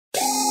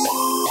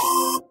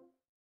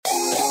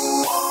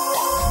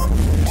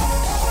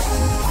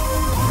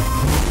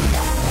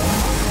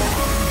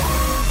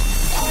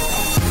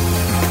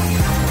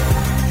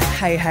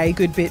Hey,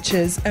 good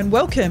bitches, and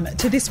welcome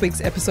to this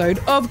week's episode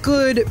of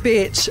Good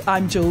Bitch.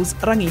 I'm Jules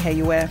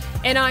Rangiheue.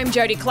 And I'm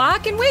Jodie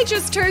Clark, and we're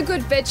just two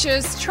good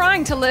bitches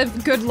trying to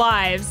live good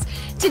lives.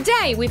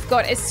 Today, we've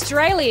got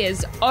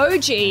Australia's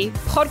OG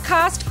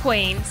podcast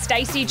queen,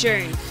 Stacey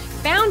June,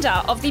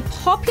 founder of the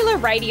popular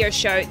radio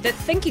show The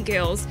Thinker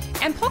Girls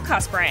and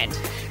podcast brand.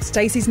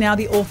 Stacey's now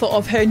the author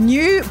of her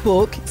new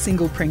book,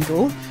 Single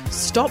Pringle,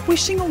 Stop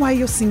Wishing Away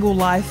Your Single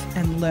Life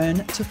and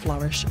Learn to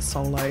Flourish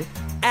Solo.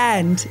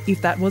 And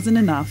if that wasn't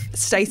enough,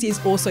 Stacey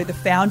is also the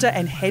founder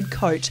and head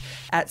coach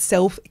at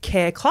Self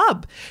Care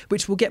Club,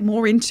 which we'll get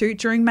more into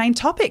during Main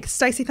Topic.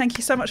 Stacey, thank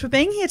you so much for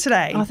being here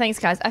today. Oh, thanks,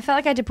 guys. I felt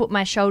like I had to put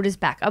my shoulders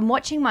back. I'm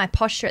watching my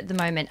posture at the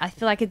moment. I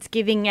feel like it's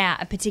giving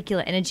out a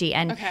particular energy.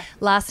 And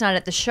last night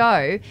at the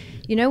show,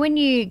 you know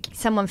when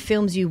someone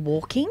films you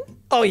walking?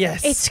 Oh,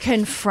 yes. It's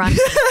confronting.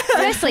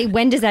 Firstly,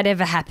 when does that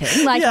ever happen?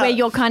 Where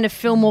you're kind of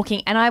film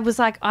walking. And I was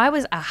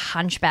a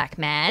hunchback,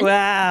 man.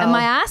 Wow. And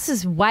my ass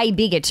is way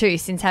bigger too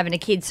since having a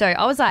kid. So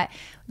I was like,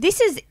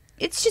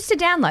 it's just a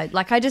download.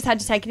 I just had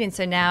to take it in.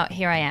 So now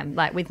here I am,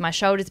 with my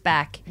shoulders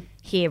back,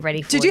 here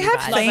ready for Did you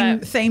guys.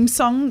 have theme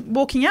song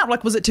walking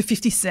out? Was it to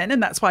 50 Cent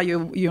and that's why you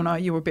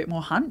were a bit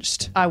more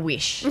hunched? I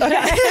wish.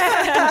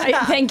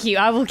 Thank you.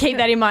 I will keep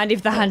that in mind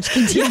if the hunch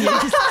continues.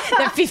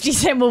 That 50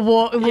 Cent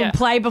will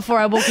play before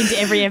I walk into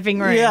every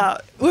effing room. Yeah.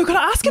 We've got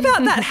to ask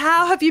about that.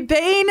 How have you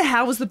been?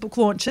 How was the book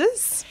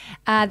launches?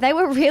 They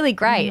were really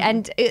great.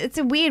 And it's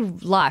a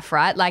weird life,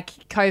 right?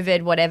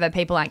 COVID, whatever,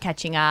 people aren't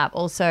catching up.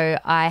 Also,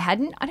 I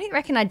don't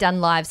reckon I'd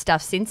done live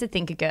stuff since the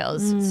Thinker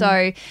Girls.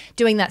 So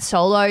doing that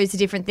solo is a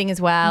different thing as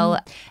well.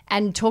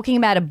 And talking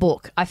about a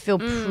book, I feel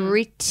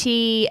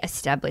pretty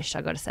established,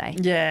 I got to say.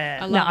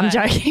 Yeah. No, I'm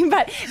joking.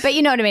 But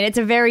you know what I mean? It's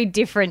a very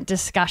different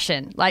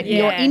discussion.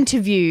 You're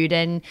interviewed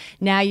and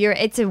now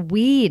it's a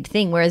weird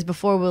thing. Whereas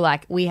before we were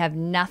we have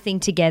nothing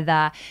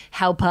together,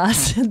 help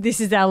us.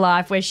 This is our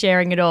life. We're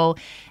sharing it all.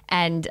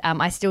 And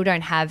I still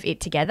don't have it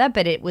together,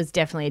 but it was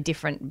definitely a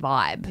different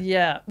vibe.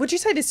 Yeah. Would you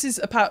say this is,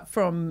 apart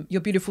from your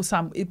beautiful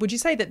son, would you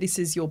say that this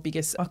is your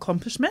biggest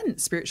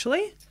accomplishment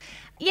spiritually?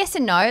 Yes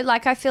and no.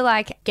 I feel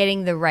like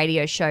getting the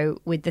radio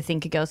show with the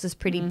Thinker Girls is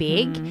pretty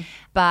big,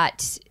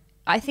 but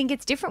I think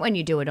it's different when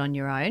you do it on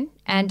your own.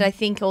 And I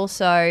think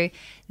also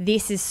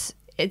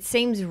it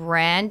seems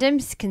random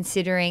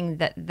considering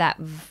that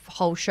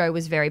whole show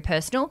was very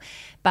personal.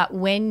 But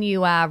when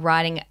you are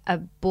writing a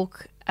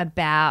book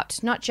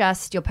about not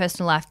just your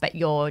personal life but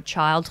your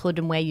childhood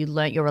and where you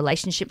learnt your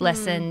relationship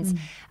lessons.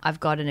 I've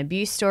got an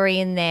abuse story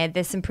in there.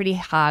 There's some pretty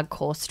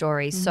hardcore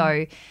stories.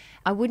 So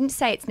I wouldn't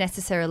say it's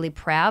necessarily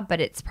proud, but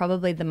it's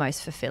probably the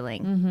most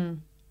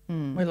fulfilling.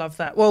 We love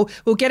that. Well,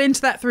 we'll get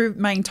into that through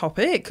Main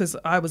Topic because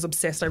I was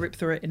obsessed. I ripped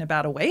through it in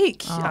about a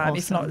week. Awesome.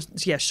 If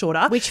not,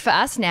 shorter. Which for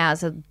us now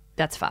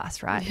that's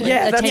fast, right?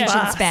 Yeah, the that's attention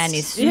fast. span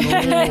is small.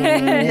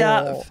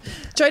 Yeah.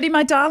 Jodie,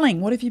 my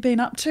darling, what have you been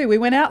up to? We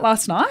went out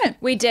last night.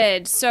 We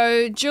did.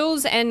 So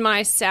Jules and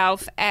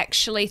myself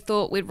actually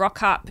thought we'd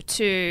rock up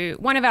to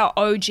one of our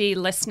OG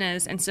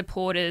listeners and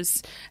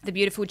supporters, the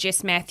beautiful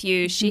Jess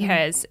Matthews. She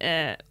has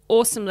a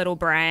awesome little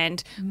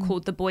brand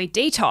called The Boy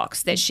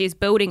Detox that she's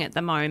building at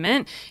the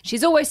moment.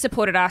 She's always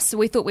supported us, so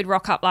we thought we'd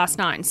rock up last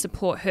night and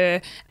support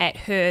her at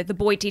her The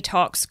Boy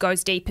Detox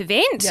Goes Deep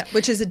event. Yeah,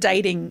 which is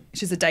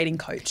she's a dating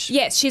coach.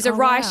 Yes, she's a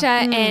writer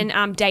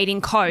and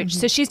dating coach.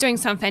 So she's doing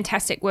some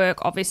fantastic work,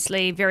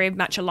 obviously very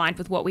much aligned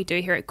with what we do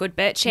here at Good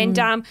Bitch. And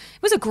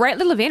it was a great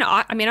little event.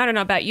 I don't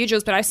know about you,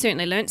 Jules, but I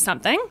certainly learnt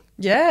something.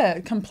 Yeah,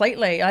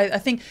 completely. I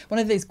think one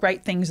of these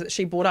great things that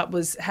she brought up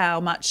was how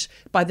much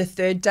by the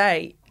third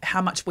day, how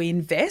much we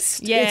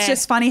invest. Yeah. It's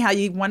just funny how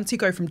once you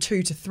go from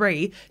 2 to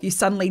 3, you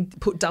suddenly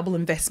put double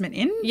investment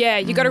in. Yeah,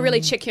 you got to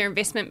really check your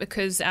investment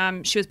because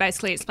she was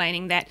basically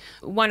explaining that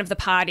one of the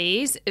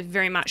parties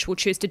very much will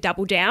choose to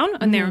double down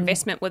on their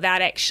investment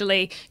without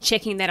actually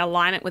checking that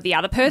alignment with the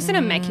other person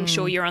and making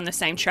sure you're on the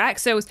same track.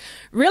 So it was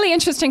really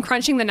interesting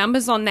crunching the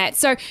numbers on that.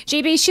 So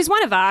GB, she's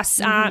one of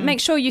us. Make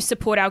sure you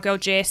support our girl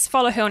Jess.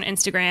 Follow her on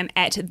Instagram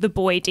at The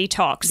Boy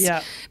Detox.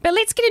 Yeah. But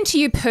let's get into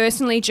you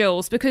personally,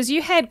 Jules, because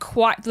you had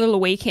quite the little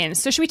weekend.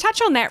 So should we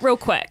touch on that real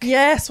quick?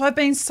 Yeah, so I've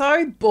been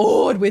so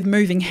bored with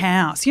moving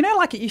house. You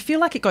know, you feel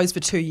like it goes for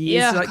 2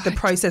 years, the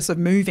process of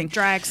moving.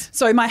 Drags.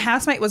 So my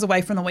housemate was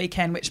away from the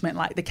weekend, which meant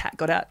the cat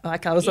got out,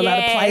 I was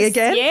allowed to play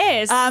again.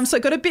 Yes. So I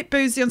got a bit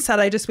boozy on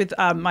Saturday just with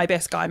my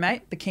best guy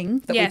mate, the king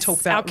that we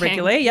talk about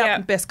regularly.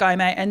 Yep, best guy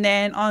mate. And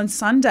then on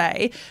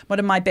Sunday, one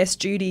of my best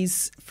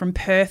Judies from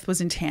Perth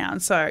was in town.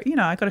 So,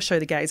 I got to show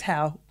the gays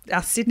how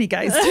our Sydney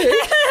gays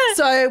do.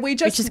 So we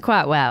just... Which is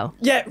quite well.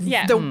 Yeah.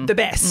 The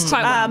best.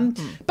 Quite well.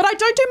 But I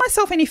don't do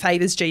myself any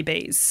favours,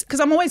 GBs, because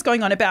I'm always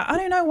going on about, I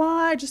don't know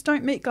why, I just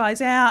don't meet guys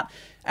out.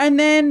 And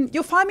then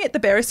you'll find me at the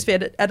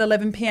Beresford at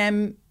 11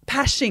 p.m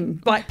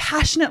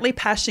passionately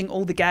pashing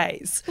all the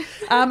gays.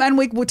 And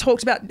we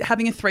talked about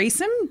having a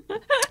threesome,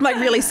 like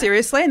really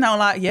seriously. And they were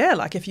like, yeah,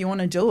 like if you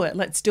want to do it,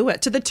 let's do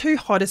it. To the two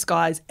hottest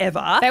guys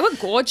ever. They were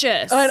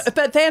gorgeous.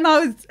 But then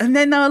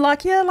they were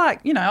like, yeah, like,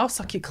 you know, I'll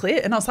suck your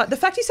clit. And I was like, the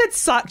fact you said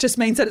suck just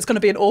means that it's going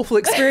to be an awful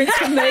experience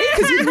for me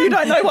because you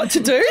don't know what to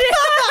do.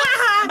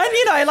 And,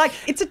 you know, like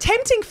it's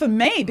tempting for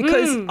me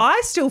because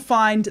I still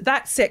find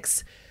that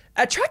sex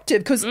attractive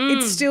because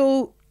it's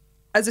still,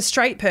 as a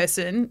straight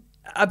person,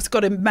 I've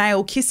got a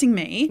male kissing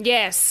me.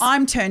 Yes.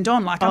 I'm turned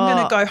on. Like I'm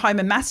going to go home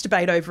and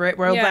masturbate over it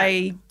where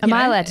they... Am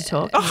I allowed to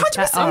talk?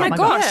 100%. Oh my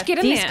gosh, get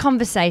in this there.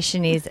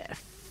 conversation is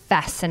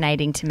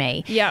fascinating to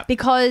me. Yeah.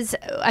 Because,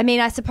 I mean,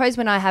 I suppose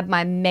when I had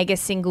my mega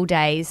single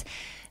days,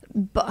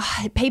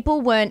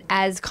 people weren't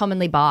as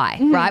commonly bi,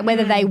 right?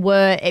 Whether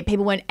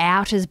people weren't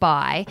out as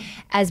bi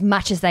as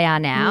much as they are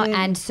now,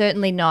 and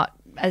certainly not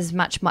as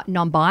much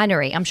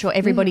non-binary. I'm sure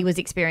everybody was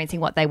experiencing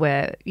what they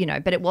were, you know,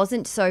 but it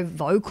wasn't so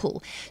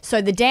vocal.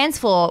 So the dance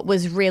floor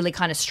was really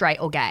kind of straight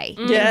or gay.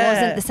 It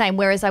wasn't the same.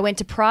 Whereas I went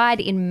to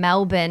Pride in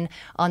Melbourne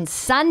on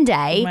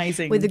Sunday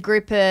with a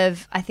group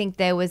of, I think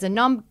there was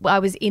I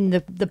was in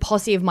the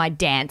posse of my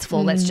dance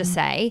floor, let's just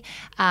say.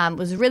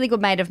 Was a really good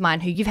mate of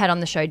mine who you've had on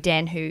the show,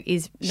 Dan, who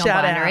is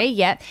non-binary.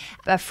 Yeah.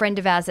 A friend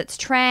of ours that's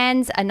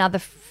trans,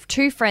 another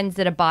two friends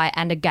that are bi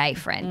and a gay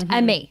friend,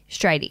 and me,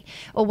 straighty.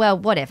 Or, well,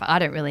 whatever. I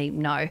don't really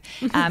know.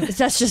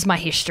 That's just my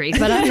history,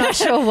 but I'm not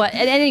sure what.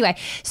 And anyway,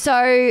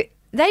 so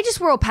they just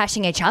were all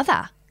pashing each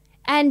other.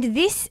 And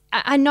this,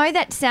 I know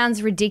that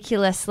sounds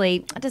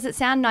ridiculously, does it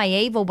sound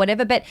naive or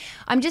whatever, but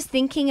I'm just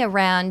thinking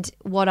around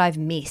what I've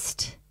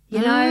missed. You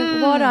know,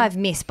 what I've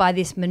missed by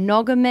this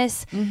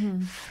monogamous,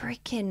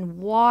 freaking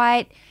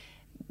white,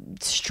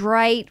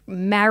 straight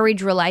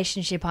marriage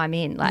relationship I'm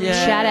in. Like,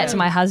 shout out to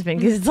my husband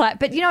because it's like,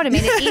 but you know what I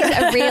mean? It is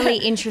a really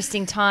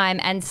interesting time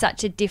and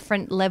such a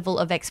different level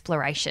of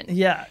exploration.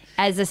 Yeah.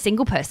 As a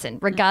single person,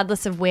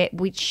 regardless of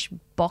which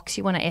box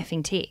you want to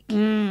effing tick.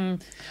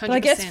 But I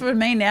guess for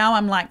me now,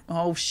 I'm like,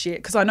 oh shit,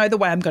 because I know the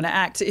way I'm going to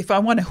act. If I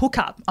want to hook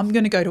up, I'm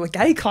going to go to a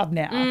gay club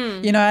now,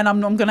 you know, and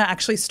I'm going to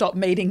actually stop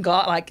meeting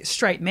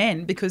straight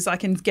men because I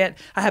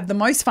have the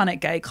most fun at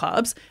gay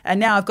clubs, and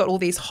now I've got all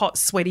these hot,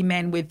 sweaty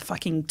men with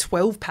fucking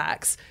 12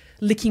 packs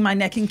licking my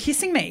neck and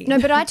kissing me. No,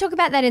 but I talk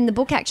about that in the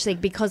book actually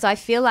because I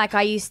feel like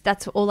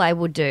that's all I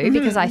would do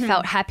because I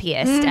felt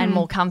happiest and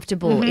more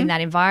comfortable in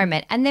that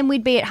environment. And then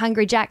we'd be at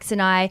Hungry Jack's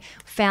and I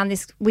found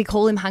this, we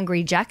call him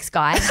Hungry Jack's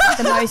guy,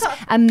 the most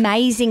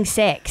amazing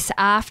sex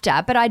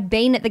after. But I'd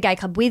been at the gay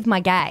club with my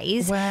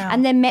gays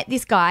and then met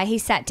this guy. He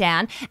sat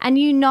down, and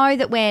you know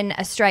that when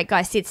a straight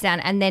guy sits down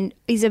and then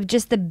is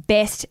just the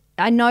best.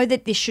 I know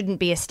that this shouldn't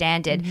be a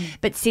standard,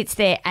 but sits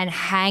there and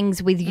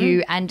hangs with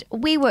you. And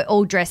we were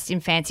all dressed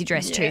in fancy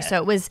dress too. So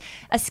it was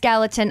a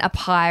skeleton, a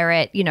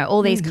pirate, you know,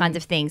 all these kinds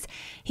of things.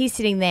 He's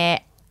sitting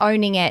there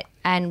owning it.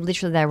 And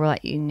literally they were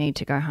like, you need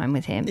to go home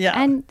with him.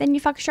 Yeah. And then you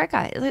fuck a straight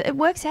guy. It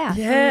works out.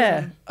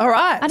 Yeah. All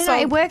right. I don't know.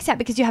 It works out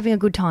because you're having a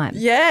good time.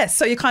 Yeah.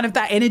 So you're kind of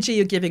that energy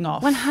you're giving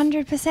off.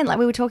 100%. Like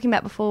we were talking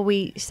about before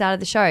we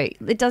started the show.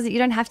 You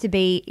don't have to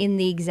be in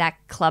the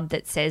exact club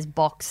that says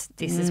box,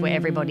 this is where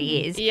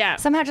everybody is. Yeah.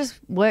 Somehow it just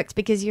works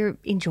because you're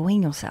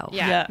enjoying yourself.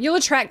 Yeah. You'll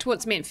attract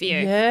what's meant for you.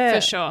 Yeah.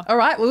 For sure. All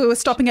right. Well, we were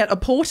stopping at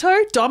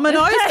Oporto,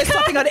 Domino's. We're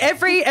stopping at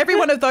every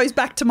one of those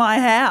back to my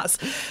house.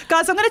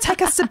 Guys, I'm going to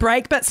take us a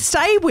break, but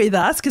stay with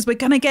us because we're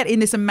going to get in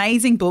this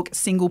amazing book,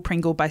 Single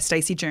Pringle by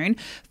Stacey June.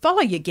 Follow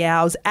your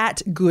gals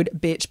at Good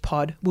Bitch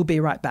Pod. We'll be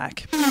right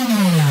back.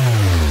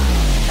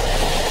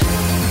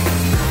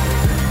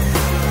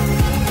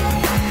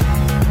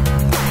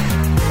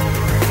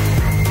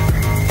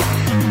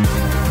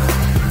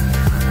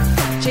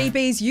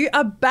 GBs, you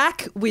are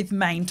back with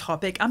Main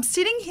Topic. I'm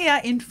sitting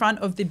here in front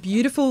of the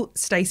beautiful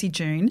Stacey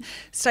June.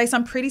 Stace,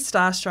 I'm pretty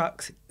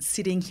starstruck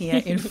sitting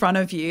here in front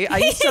of you. I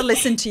used to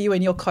listen to you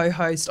and your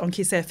co-host on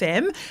Kiss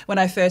FM when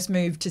I first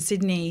moved to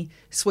Sydney,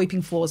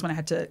 sweeping floors when I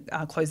had to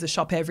close the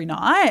shop every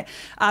night.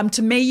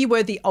 To me, you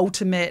were the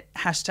ultimate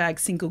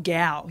 #single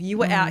gal. You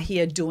were out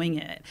here doing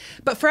it.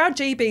 But for our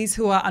GBs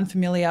who are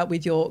unfamiliar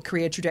with your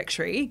career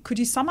trajectory, could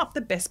you sum up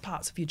the best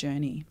parts of your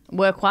journey?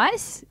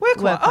 Work-wise?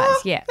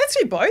 Work-wise, yeah. Let's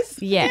do both.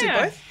 Yeah. We'll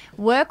do both.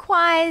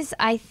 Work-wise,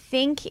 I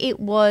think it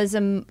was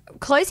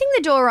closing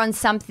the door on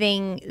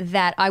something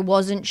that I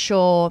wasn't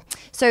sure.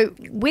 So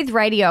with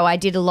radio, I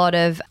did a lot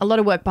of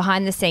work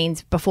behind the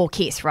scenes before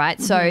Kiss, right?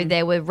 So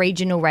there were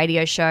regional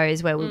radio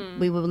shows where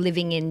we were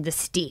living in the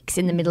sticks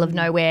in the middle of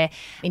nowhere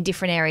in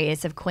different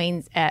areas of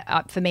Queens.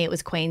 For me, it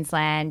was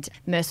Queensland.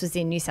 Merce was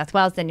in New South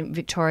Wales, then in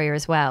Victoria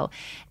as well.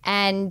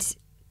 And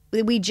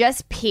we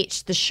just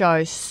pitched the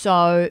show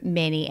so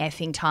many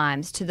effing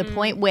times to the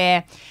point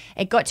where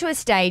it got to a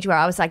stage where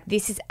I was like,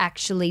 this is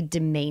actually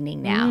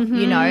demeaning now,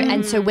 you know?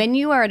 And so when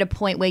you are at a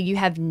point where you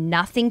have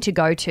nothing to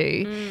go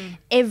to,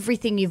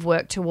 everything you've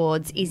worked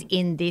towards is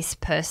in this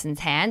person's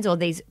hands or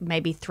these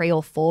maybe 3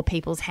 or 4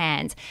 people's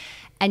hands,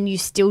 and you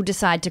still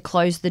decide to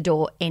close the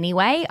door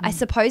anyway, I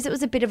suppose it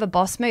was a bit of a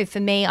boss move.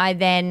 For me, I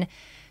then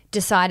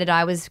decided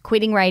I was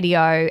quitting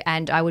radio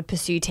and I would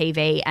pursue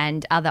TV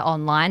and other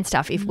online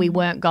stuff if we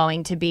weren't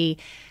going to be,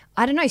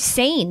 I don't know,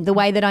 seen the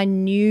way that I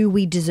knew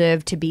we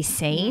deserved to be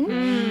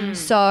seen.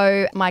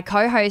 So my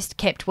co-host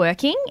kept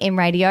working in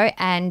radio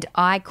and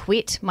I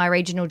quit my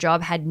regional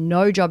job, had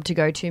no job to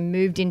go to,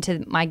 moved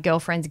into my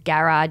girlfriend's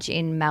garage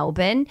in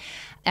Melbourne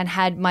and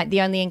had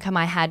the only income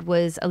I had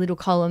was a little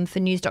column for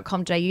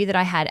news.com.au that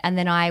I had, and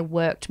then I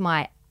worked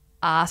my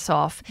ass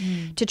off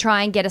to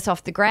try and get us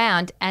off the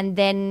ground. And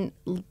then,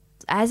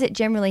 as it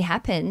generally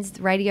happens,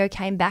 radio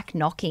came back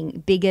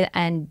knocking bigger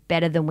and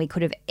better than we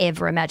could have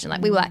ever imagined.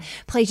 Like we were like,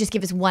 please just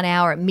give us 1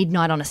 hour at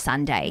midnight on a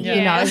Sunday,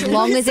 you know, as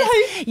long as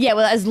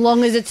as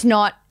long as it's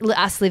not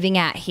us living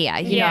out here,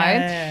 you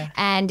know.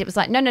 And it was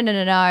like, no.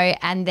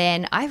 And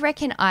then I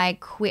reckon I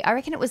quit. I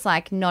reckon it was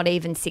like not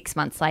even 6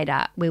 months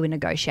later we were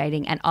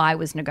negotiating, and I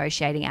was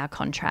negotiating our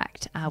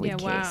contract with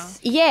KISS. Wow.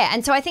 Yeah,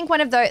 and so I think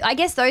one of those, I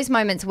guess those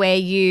moments where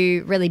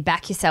you really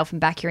back yourself and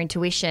back your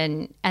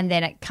intuition and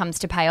then it comes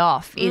to pay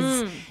off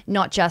is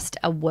not just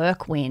a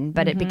work win,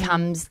 but it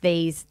becomes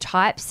these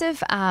types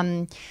of,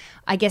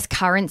 I guess,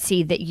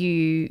 currency that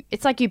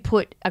it's like you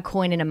put a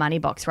coin in a money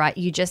box, right?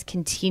 You just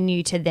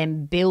continue to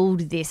then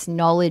build this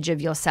knowledge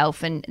of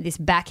yourself and this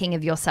backing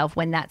of yourself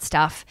when that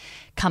stuff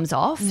comes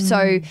off.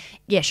 So,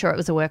 yeah, sure, it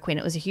was a work win.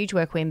 It was a huge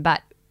work win,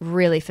 but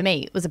really for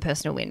me it was a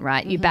personal win,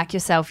 right? You back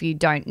yourself, you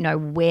don't know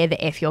where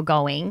the F you're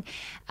going,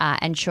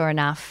 and sure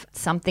enough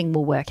something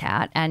will work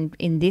out, and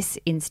in this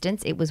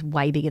instance it was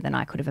way bigger than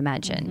I could have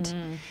imagined.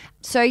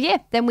 So yeah,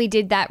 then we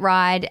did that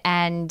ride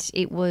and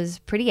it was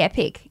pretty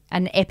epic,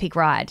 an epic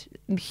ride,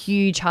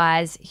 huge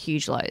highs,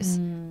 huge lows.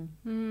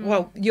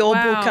 Well, your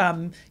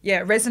book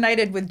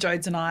resonated with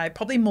Jodes and I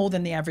probably more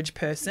than the average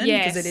person,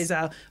 because it is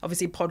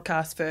obviously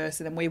podcast first,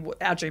 and then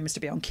our dream is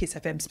to be on KISS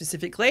FM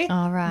specifically.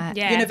 All right.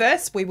 Yeah.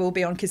 Universe, we will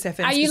be on KISS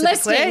FM Are you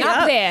specifically. listening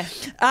up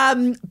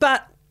there?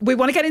 But we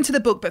want to get into the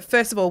book, but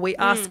first of all, we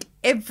ask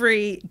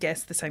every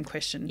guest the same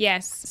question.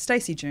 Yes.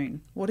 Stacey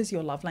June, what is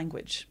your love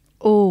language?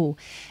 Oh,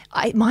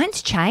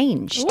 mine's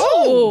changed.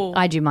 Ooh.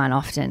 I do mine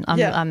often. I'm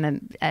a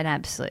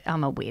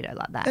weirdo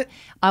like that.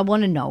 I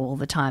want to know all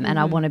the time, and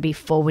I want to be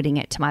forwarding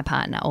it to my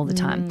partner all the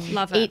time.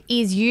 Love it. It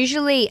is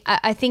usually,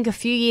 I think a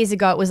few years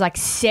ago it was like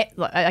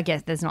I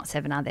guess there's not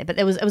 7, are there? But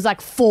it was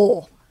like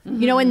 4.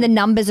 You know, when the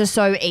numbers are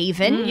so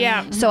even.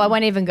 Yeah. So I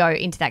won't even go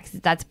into that because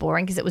that's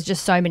boring, because it was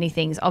just so many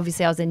things.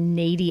 Obviously, I was a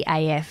needy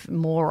AF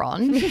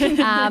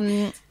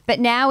moron. But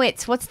now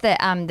it's, what's the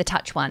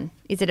touch one?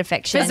 Is it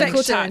affection?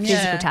 Physical touch.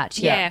 Physical touch,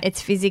 yeah.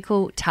 It's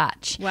physical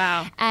touch.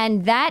 Wow.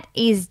 And that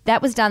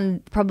was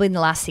done probably in the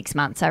last 6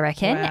 months, I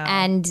reckon. Wow.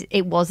 And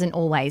it wasn't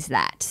always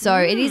that. So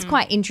it is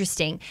quite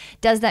interesting.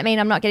 Does that mean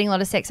I'm not getting a lot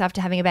of sex after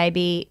having a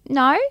baby?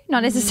 No,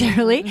 not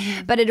necessarily.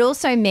 But it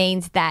also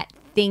means that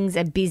things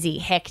are busy,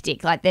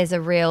 hectic. Like there's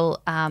a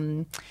real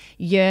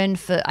yearn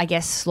for, I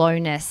guess,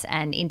 slowness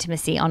and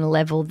intimacy on a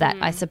level that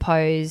I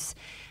suppose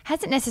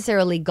hasn't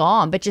necessarily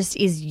gone, but just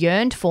is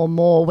yearned for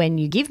more when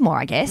you give more,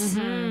 I guess.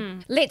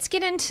 Let's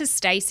get into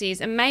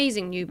Stacey's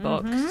amazing new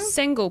book,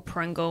 Single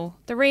Pringle,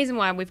 the reason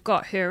why we've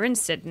got her in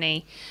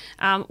Sydney.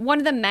 One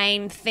of the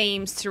main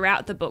themes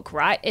throughout the book,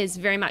 right, is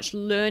very much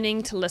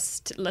learning to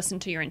listen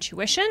to your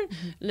intuition,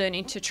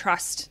 learning to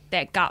trust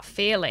that gut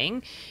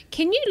feeling.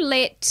 Can you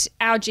let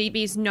our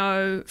GBs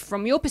know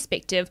from your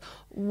perspective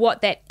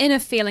what that inner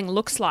feeling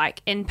looks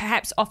like, and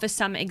perhaps offer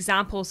some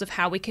examples of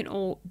how we can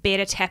all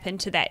better tap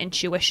into that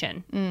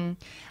intuition?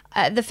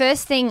 The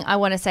first thing I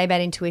want to say about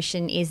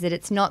intuition is that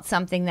it's not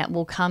something that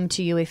will come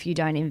to you if you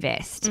don't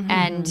invest.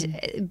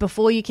 And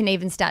before you can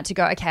even start to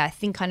go, okay, I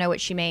think I know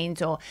what she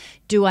means, or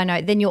do I know,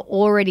 then you're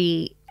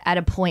already at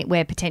a point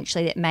where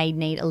potentially it may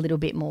need a little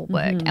bit more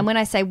work. And when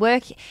I say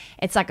work,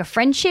 it's like a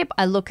friendship.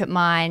 I look at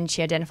mine,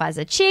 she identifies as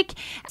a chick,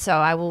 so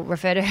I will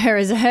refer to her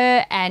as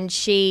her, and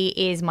she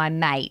is my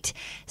mate.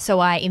 So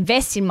I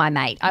invest in my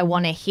mate. I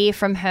want to hear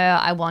from her.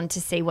 I want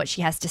to see what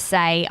she has to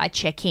say. I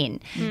check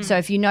in. So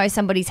if you know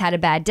somebody's had a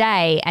bad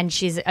day and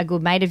she's a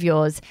good mate of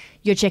yours,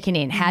 you're checking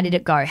in. How did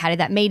it go? How did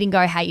that meeting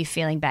go? How are you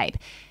feeling, babe?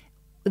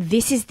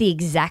 This is the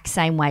exact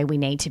same way we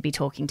need to be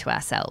talking to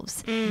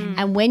ourselves.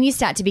 And when you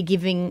start to be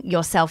giving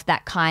yourself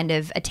that kind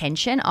of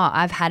attention,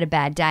 I've had a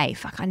bad day.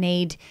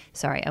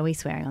 Sorry, are we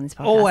swearing on this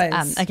podcast?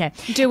 Always. Okay.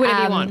 Do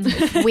whatever you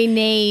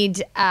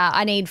want.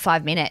 I need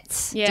 5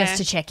 minutes just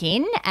to check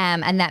in.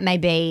 And that may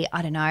be,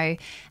 I don't know,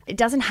 it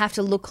doesn't have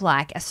to look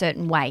like a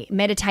certain way.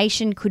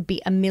 Meditation could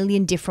be a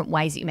million different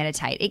ways that you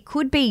meditate. It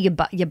could be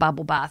your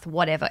bubble bath,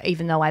 whatever,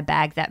 even though I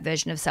bag that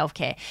version of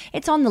self-care.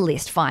 It's on the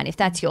list, fine, if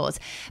that's yours.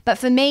 But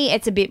for me,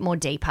 it's a bit more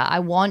deeper. I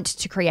want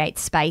to create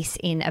space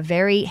in a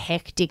very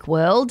hectic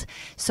world.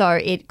 So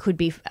it could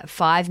be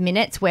 5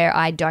 minutes where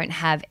I don't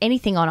have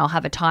anything on. I'll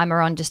have a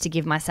timer on just to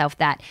give myself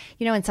that,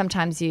 and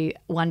sometimes you're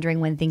wondering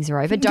when things are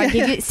over.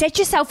 Set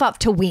yourself up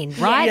to win,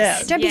 right?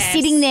 Yes. Don't be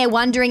sitting there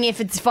wondering if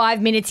it's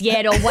 5 minutes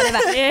yet or whatever.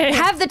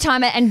 Have the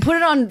timer and put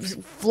it on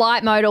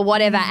flight mode or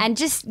whatever, and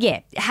just,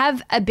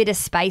 have a bit of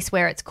space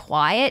where it's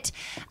quiet,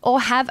 or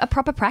have a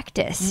proper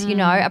practice,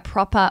 a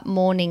proper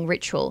morning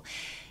ritual.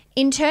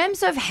 In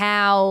terms of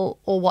how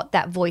or what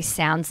that voice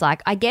sounds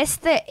like, I guess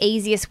the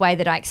easiest way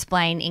that I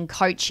explain in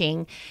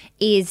coaching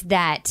is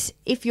that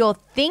if you're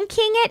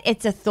thinking it,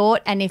 it's a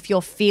thought, and if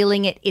you're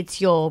feeling it,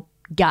 it's your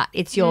gut,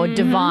 it's your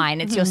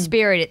divine, it's your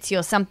spirit, it's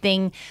your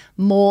something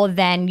more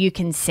than you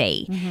can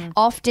see.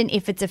 Often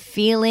if it's a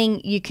feeling,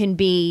 you can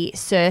be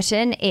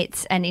certain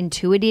it's an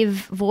intuitive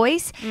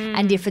voice,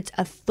 and if it's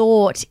a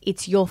thought,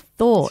 it's your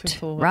thought,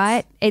 It's your thoughts.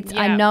 right? I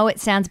Yeah. know it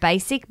sounds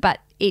basic, but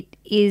it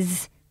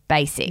is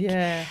basic.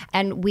 Yeah.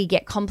 And we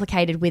get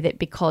complicated with it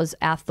because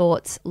our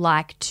thoughts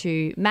like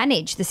to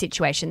manage the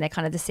situation. They're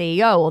kind of the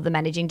CEO or the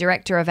managing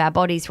director of our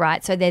bodies,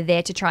 right? So they're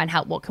there to try and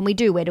help. What can we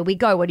do? Where do we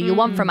go? What do you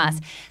want from us?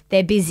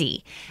 They're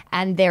busy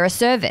and they're a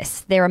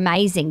service. They're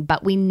amazing,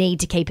 but we need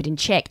to keep it in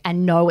check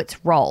and know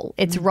its role.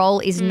 Its role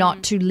is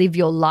not to live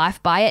your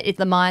life by it.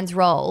 The mind's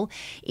role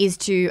is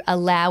to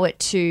allow it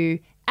to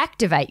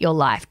activate your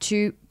life,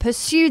 to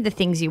pursue the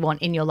things you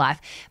want in your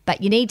life.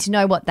 But you need to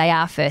know what they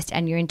are first,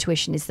 and your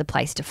intuition is the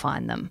place to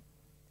find them.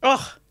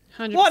 Oh,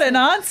 100%. what an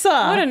answer.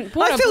 What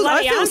I a feel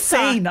bloody answer.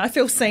 seen. I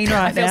feel seen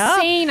right I feel now.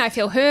 seen, I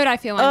feel heard, I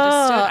feel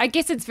understood. I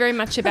guess it's very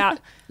much about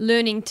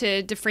learning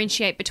to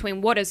differentiate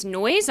between what is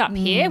noise up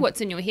here,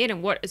 what's in your head,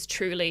 and what is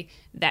truly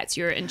that's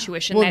your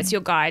intuition, that's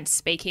your guide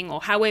speaking,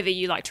 or however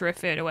you like to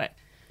refer to it.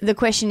 The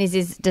question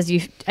is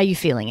are you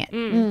feeling it?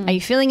 Are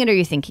you feeling it or are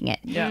you thinking it?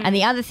 Yeah. And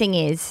the other thing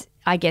is,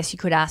 I guess you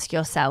could ask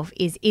yourself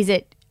is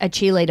it a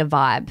cheerleader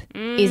vibe?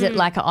 Is it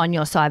like a on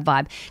your side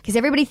vibe? Because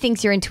everybody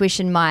thinks your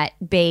intuition might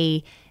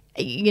be,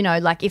 you know,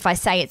 like if I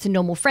say it's a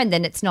normal friend,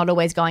 then it's not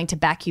always going to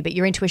back you, but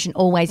your intuition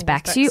always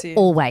backs you.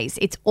 Always.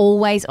 It's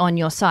always on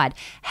your side.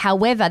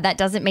 However, that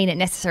doesn't mean it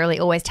necessarily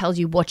always tells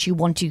you what you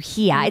want to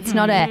hear. It's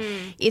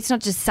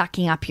not just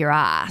sucking up your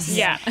ass.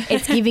 Yeah.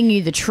 It's giving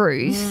you the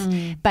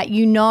truth, but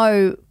you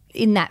know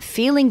in that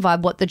feeling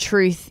vibe what the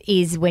truth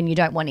is when you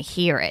don't want to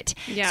hear it.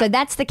 Yeah. So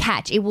that's the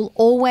catch. It will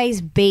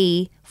always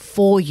be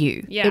for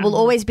you. Yeah. It will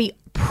always be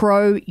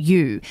pro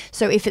you.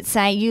 So if it's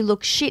saying you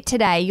look shit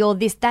today, you're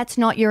this, that's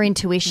not your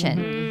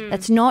intuition.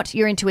 That's not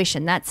your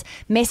intuition. That's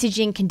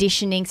messaging,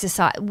 conditioning,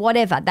 society,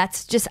 whatever.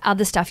 That's just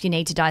other stuff you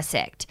need to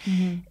dissect.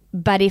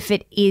 But if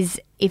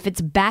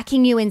it's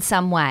backing you in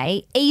some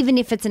way, even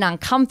if it's an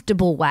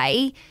uncomfortable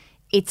way,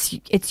 it's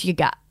your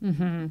gut.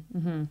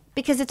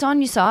 Because it's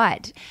on your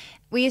side.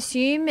 We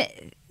assume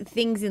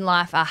things in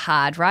life are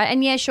hard, right?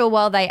 And yeah, sure,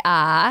 while they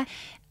are,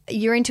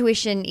 your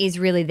intuition is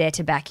really there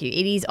to back you.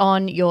 It is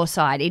on your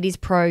side. It is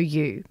pro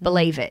you.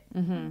 Believe it.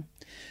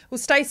 Well,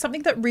 Stace,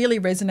 something that really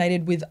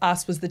resonated with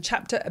us was the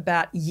chapter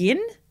about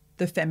yin,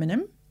 the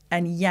feminine,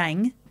 and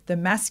yang, the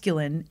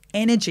masculine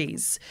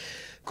energies.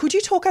 Could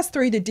you talk us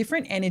through the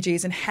different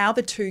energies and how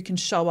the two can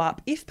show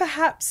up if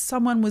perhaps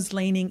someone was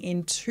leaning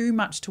in too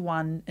much to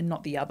one and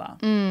not the other?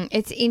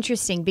 It's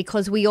interesting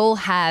because we all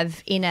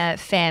have inner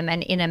femme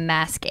and inner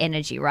masc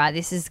energy, right?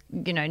 This is,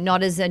 you know,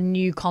 not as a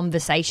new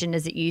conversation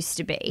as it used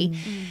to be.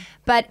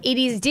 But it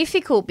is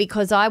difficult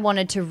because I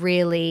wanted to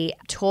really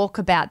talk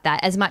about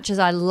that as much as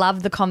I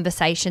love the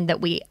conversation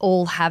that we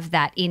all have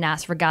that in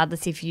us,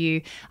 regardless if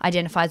you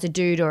identify as a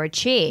dude or a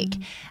chick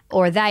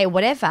or a they or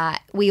whatever,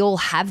 we all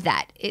have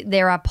that.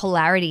 There are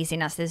polarities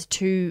in us. There's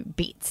two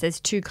bits. There's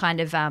two kind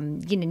of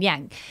yin and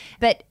yang.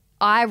 But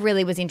I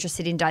really was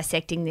interested in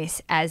dissecting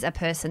this as a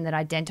person that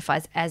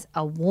identifies as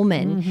a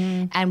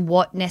woman and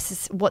what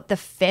the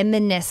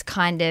feminist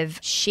kind of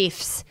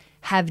shifts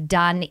have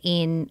done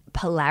in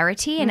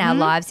polarity in our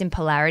lives in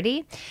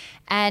polarity.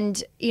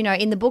 And, you know,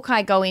 in the book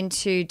I go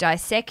into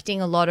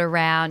dissecting a lot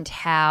around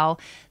how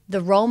the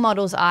role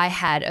models I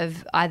had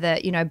of either,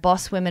 you know,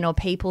 boss women or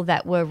people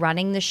that were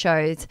running the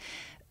shows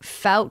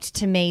felt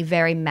to me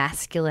very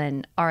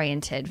masculine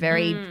oriented,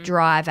 very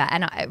driver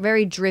and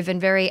very driven,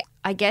 very,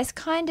 I guess,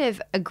 kind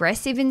of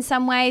aggressive in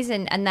some ways.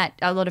 And that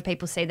a lot of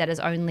people see that as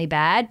only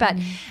bad, but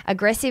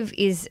aggressive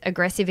is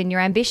aggressive in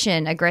your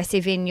ambition,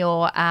 aggressive in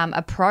your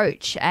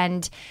approach.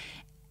 And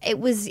it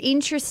was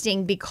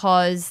interesting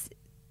because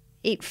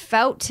it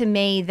felt to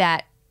me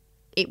that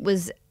it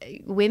was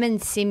women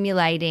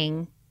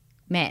simulating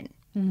men,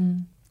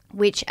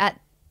 which at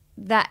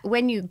that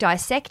when you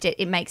dissect it,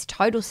 it makes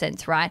total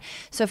sense, right?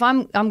 So if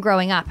I'm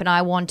growing up and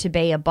I want to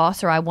be a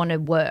boss or I want to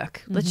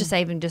work, let's just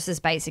say even just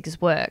as basic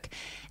as work,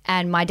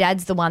 and my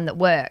dad's the one that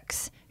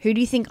works, who do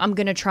you think I'm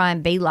going to try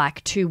and be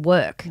like to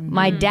work?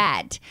 My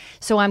dad.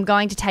 So I'm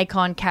going to take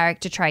on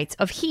character traits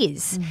of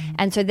his.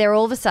 And so there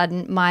all of a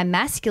sudden my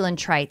masculine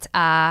traits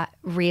are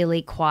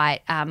really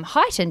quite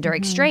heightened or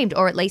extremed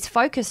or at least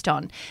focused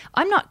on.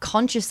 I'm not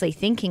consciously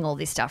thinking all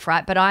this stuff,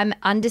 right? But I'm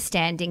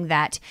understanding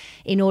that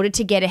in order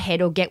to get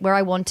ahead or get where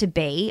I want to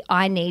be,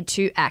 I need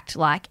to act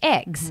like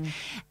X.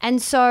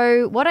 And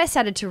so what I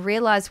started to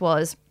realize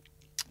was,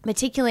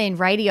 particularly in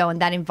radio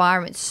and that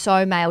environment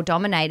so male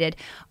dominated,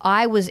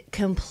 I was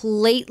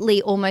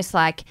completely almost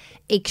like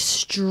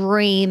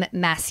extreme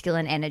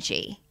masculine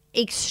energy.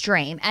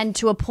 extreme, and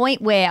to a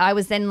point where I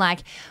was then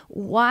like,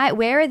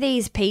 where are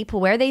these people,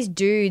 where are these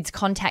dudes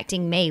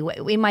contacting me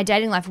in my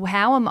dating life?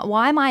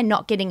 Why am I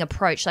not getting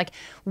approached? Like,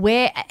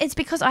 where? It's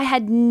because I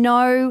had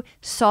no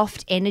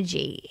soft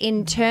energy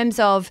in terms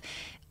of,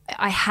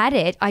 I had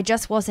it, I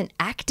just wasn't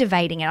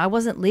activating it. I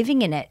wasn't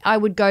living in it. I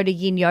would go to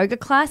yin yoga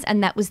class,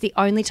 and that was the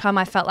only time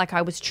I felt like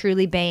I was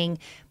truly being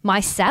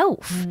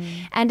myself.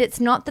 And it's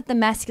not that the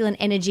masculine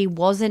energy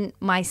wasn't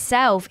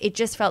myself. It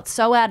just felt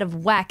so out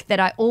of whack that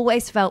I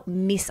always felt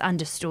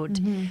misunderstood.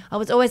 I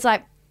was always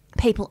like,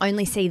 people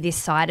only see this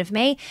side of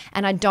me,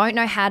 and I don't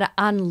know how to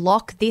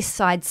unlock this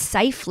side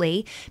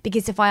safely,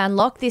 because if I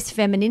unlock this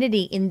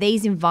femininity in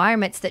these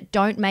environments that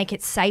don't make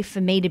it safe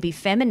for me to be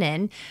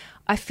feminine,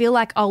 I feel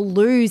like I'll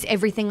lose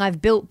everything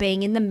I've built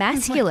being in the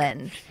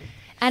masculine.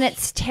 And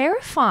it's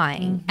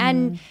terrifying.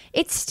 And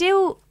I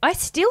still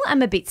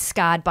am a bit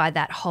scarred by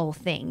that whole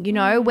thing, you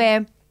know,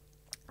 where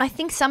I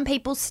think some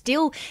people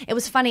still, it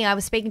was funny, I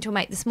was speaking to a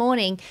mate this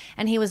morning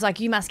and he was like,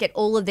 you must get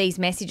all of these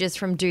messages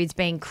from dudes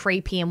being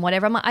creepy and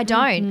whatever. I'm like, I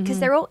don't, because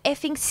they're all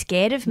effing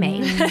scared of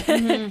me.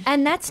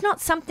 And that's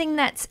not something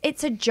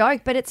it's a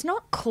joke, but it's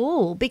not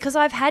cool, because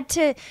I've had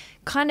to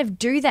kind of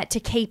do that to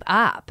keep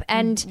up.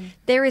 And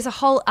there is a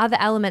whole other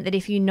element that,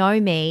 if you know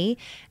me,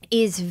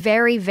 is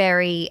very,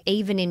 very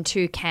even in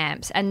two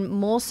camps, and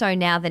more so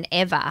now than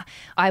ever.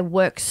 I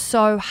work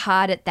so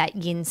hard at that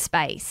yin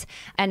space,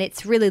 and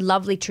it's really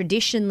lovely.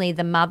 Traditionally,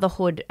 the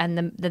motherhood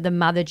and the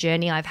mother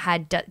journey I've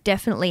had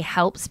definitely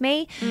helps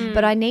me,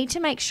 but I need to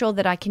make sure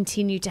that I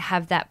continue to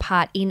have that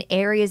part in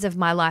areas of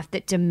my life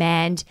that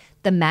demand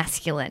the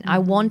masculine. I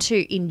want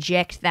to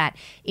inject that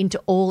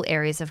into all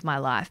areas of my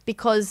life,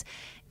 because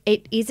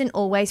it isn't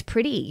always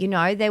pretty. You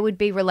know, there would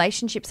be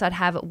relationships I'd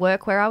have at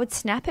work where I would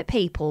snap at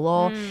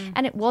people,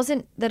 and it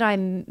wasn't that I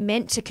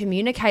meant to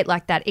communicate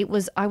like that.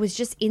 I was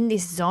just in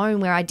this zone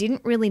where I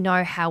didn't really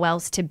know how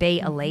else to be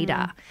a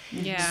leader.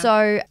 Yeah.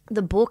 So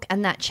the book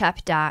and that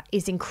chapter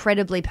is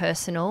incredibly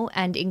personal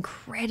and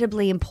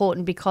incredibly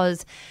important,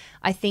 because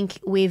I think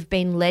we've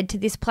been led to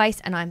this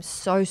place, and I'm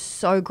so,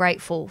 so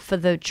grateful for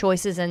the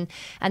choices and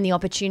the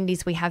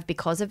opportunities we have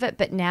because of it.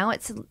 But now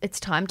it's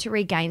time to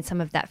regain some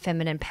of that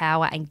feminine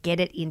power and get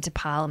it into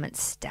Parliament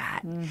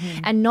stat.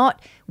 And not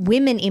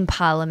women in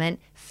Parliament,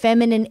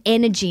 feminine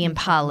energy in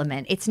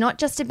Parliament. It's not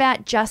just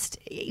about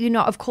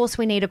of course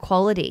we need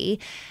equality,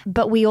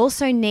 but we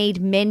also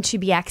need men to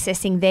be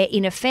accessing their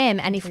inner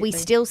femme. And if we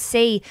still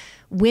see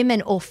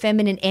women or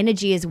feminine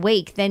energy as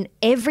weak, then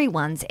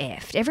everyone's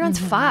effed. Everyone's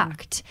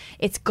fucked.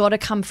 It's got to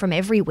come from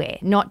everywhere,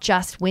 not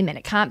just women.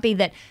 It can't be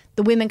that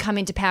the women come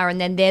into power and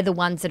then they're the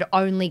ones that are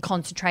only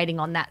concentrating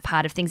on that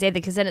part of things either,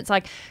 because then it's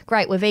like,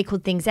 great, we've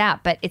equaled things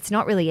out, but it's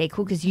not really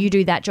equal, because you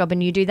do that job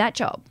and you do that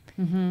job.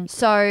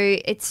 So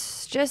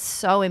it's just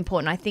so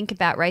important. I think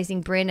about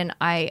raising Bryn, and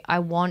I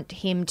want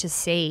him to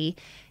see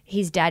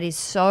his dad is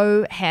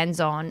so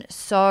hands-on,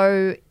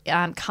 so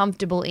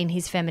comfortable in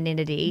his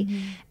femininity.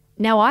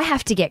 Now I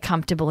have to get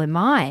comfortable in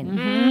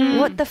mine.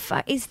 What the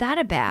fuck is that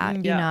about,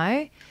 you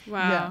know?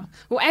 Wow. Yeah.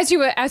 Well, as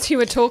you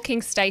were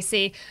talking,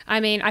 Stacey, I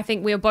mean, I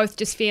think we were both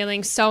just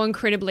feeling so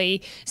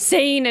incredibly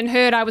seen and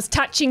heard. I was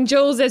touching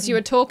Jules as you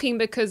were talking,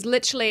 because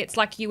literally it's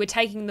like you were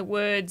taking the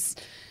words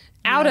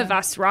out of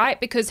us, right?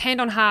 Because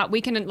hand on heart,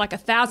 we can like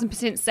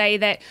 1,000% say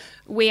that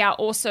we are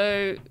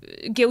also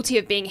guilty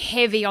of being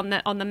heavy on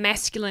the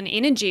masculine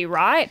energy,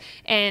 right?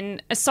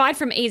 And aside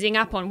from easing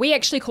up on, we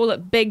actually call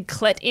it big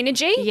clit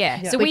energy.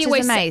 So which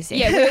is amazing.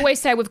 We always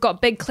say we've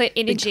got big clit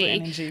energy.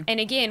 Big clit energy. And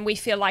again, we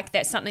feel like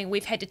that's something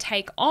we've had to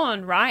take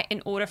on, right?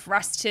 In order for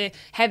us to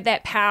have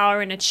that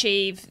power and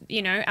achieve,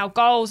 you know, our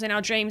goals and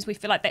our dreams. We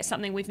feel like that's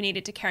something we've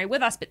needed to carry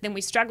with us, but then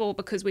we struggle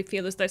because we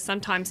feel as though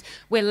sometimes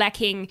we're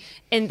lacking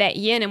in that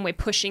yin and we're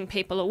pushing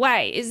people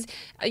away.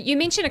 You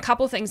mentioned a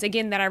couple of things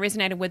again that I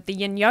resonated with,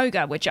 the yin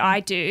yoga, which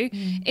I do.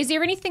 Is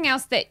there anything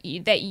else that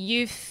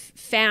you've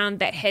found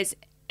that has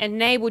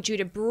enabled you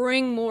to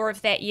bring more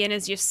of that yin,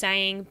 as you're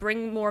saying,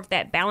 bring more of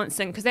that balance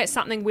in? Because that's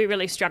something we're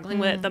really struggling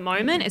with at the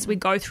moment as we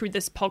go through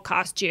this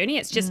podcast journey.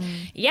 It's just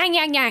yang,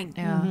 yang,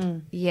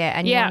 yang. Yeah,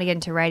 and you want to get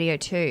into radio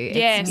too.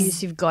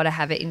 You've got to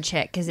have it in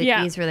check, because it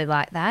is really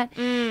like that.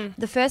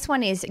 The first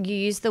one is you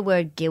use the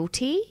word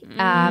guilty,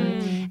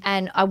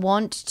 and I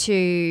want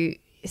to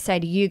say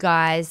to you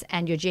guys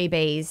and your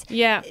GBs,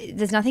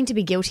 there's nothing to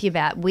be guilty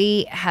about.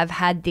 We have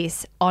had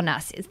this on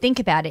us. Think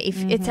about it.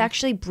 If it's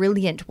actually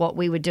brilliant what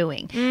we were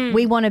doing.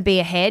 We want to be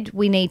ahead.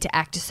 We need to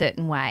act a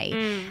certain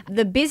way.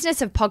 The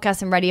business of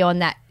podcast and radio and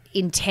that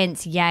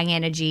intense yang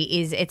energy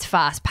it's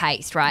fast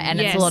paced, right? And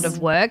it's a lot of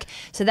work.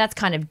 So that's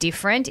kind of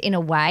different in a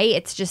way.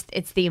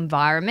 It's the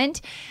environment.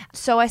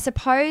 So I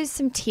suppose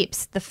some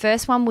tips. The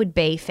first one would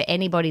be for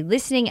anybody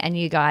listening and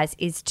you guys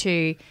is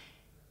to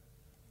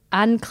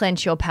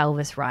unclench your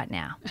pelvis right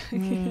now.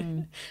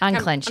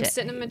 Unclench it. I'm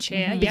sitting in my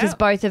chair. Because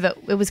both of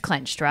it was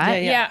clenched,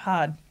 right? Yeah.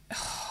 Hard.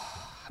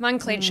 I'm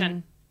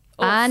unclenching.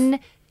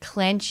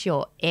 clench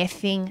your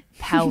effing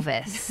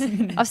pelvis.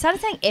 I've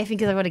started saying effing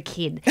because I've got a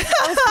kid.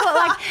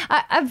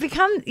 I've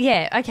become,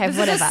 okay, This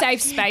whatever. is a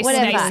safe space,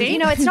 Whatever. Stacey. You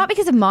know, it's not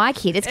because of my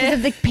kid. It's because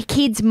of the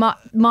kids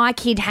my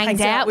kid hangs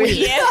out with.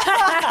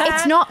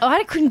 It's not,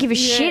 I couldn't give a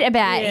shit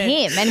about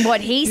him and what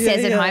he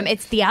says at home.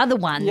 It's the other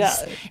ones. Yeah.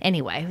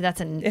 Anyway,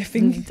 that's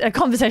Effing. a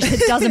conversation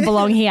that doesn't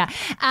belong here.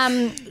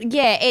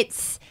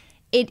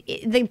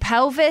 The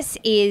pelvis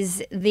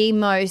is the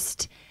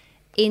most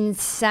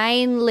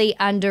insanely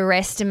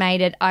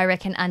underestimated, I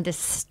reckon,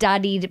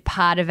 understudied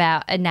part of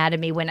our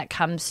anatomy when it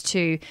comes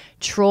to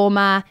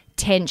trauma,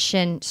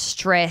 tension,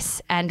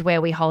 stress, and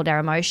where we hold our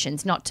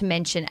emotions, not to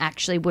mention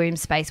actually womb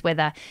space, where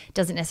it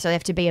doesn't necessarily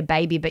have to be a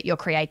baby, but your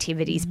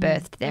creativity's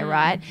birthed there,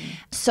 right?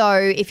 So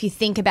if you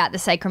think about the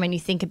sacrum and you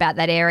think about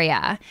that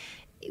area,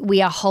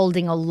 we are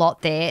holding a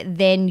lot there.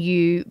 Then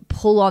you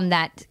pull on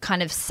that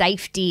kind of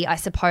safety, I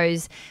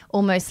suppose,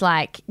 almost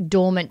like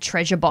dormant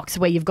treasure box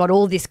where you've got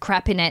all this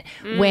crap in it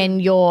when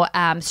you're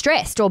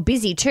stressed or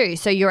busy too.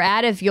 So you're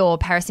out of your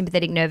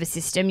parasympathetic nervous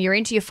system, you're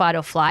into your fight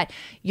or flight,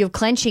 you're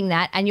clenching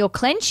that, and you're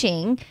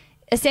clenching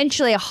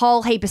essentially a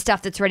whole heap of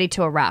stuff that's ready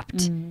to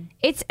erupt.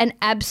 It's an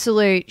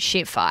absolute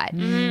shit fight.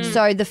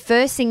 So the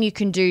first thing you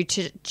can do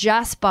to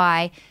just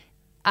by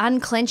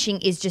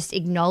unclenching is just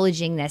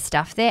acknowledging there's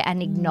stuff there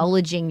and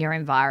acknowledging your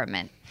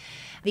environment.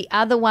 The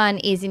other one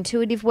is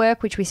intuitive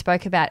work, which we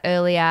spoke about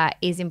earlier,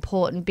 is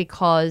important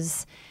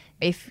because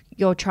if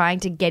you're trying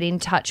to get in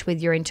touch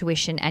with your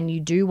intuition and you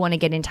do want to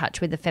get in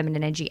touch with the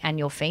feminine energy and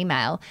you're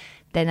female,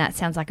 then that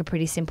sounds like a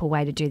pretty simple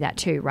way to do that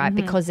too, right?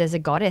 Because there's a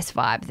goddess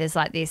vibe. There's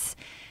like this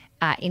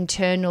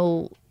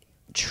internal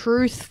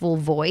truthful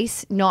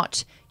voice,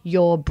 not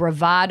your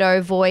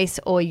bravado voice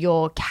or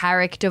your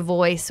character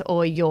voice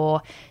or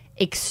your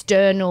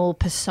external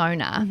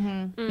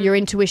persona. Your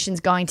intuition's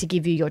going to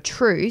give you your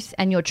truth,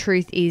 and your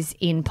truth is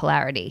in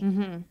polarity,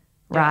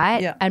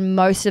 right? Yeah. And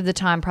most of the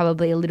time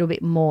probably a little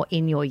bit more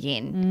in your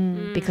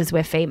yin because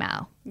we're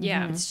female.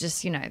 Yeah. It's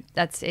just,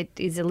 it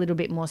is a little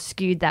bit more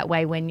skewed that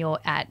way when you're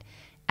at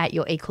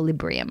your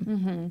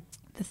equilibrium.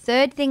 The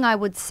third thing I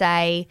would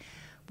say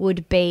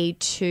would be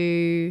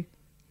to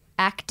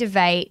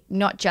activate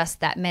not just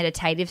that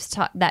meditative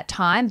that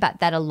time, but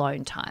that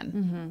alone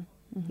time.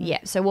 Yeah,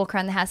 so walk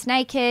around the house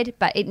naked,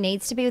 but it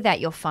needs to be without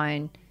your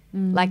phone.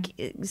 Like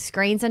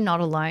screens are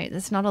not alone.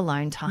 It's not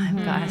alone time,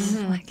 guys.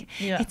 Like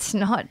it's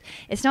not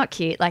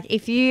cute. Like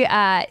if you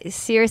are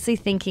seriously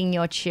thinking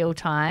your chill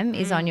time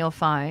is on your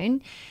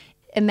phone,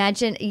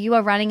 imagine you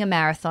are running a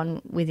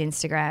marathon with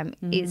Instagram.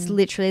 It's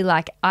literally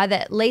like either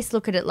at least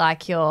look at it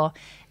like you're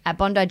at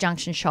Bondi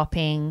Junction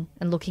shopping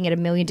and looking at a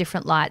million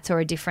different lights or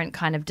a different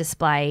kind of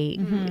display,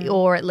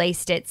 or at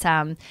least it's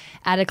at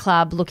a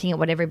club looking at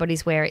what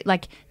everybody's wearing.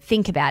 Like,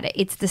 think about it.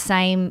 It's the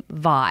same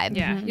vibe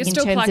You're in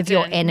still terms of plugged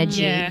your in.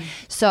 energy. Yeah.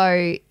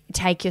 So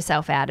take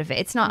yourself out of it.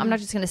 It's not. I'm not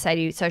just going to say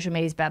to you, social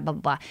media is blah, blah,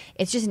 blah.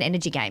 It's just an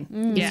energy game.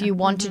 If you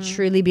want to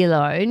truly be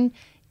alone,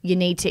 you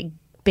need to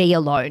be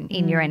alone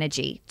in your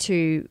energy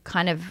to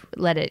kind of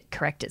let it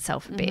correct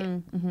itself a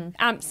bit.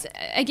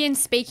 Again,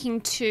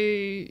 speaking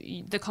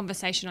to the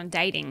conversation on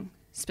dating,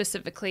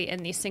 specifically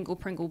in the Single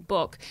Pringle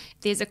book,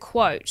 there's a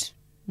quote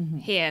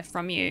here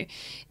from you.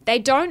 They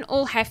don't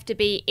all have to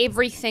be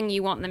everything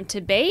you want them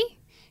to be.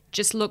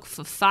 Just look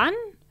for fun,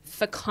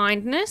 for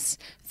kindness,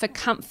 for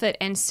comfort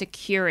and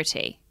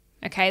security.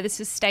 Okay, this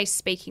is Stace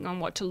speaking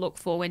on what to look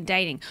for when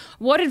dating.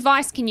 What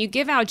advice can you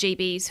give our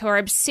GBs who are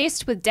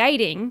obsessed with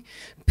dating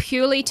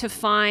purely to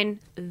find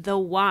the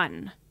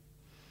one?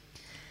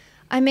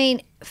 I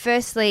mean,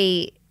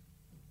 firstly,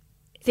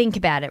 think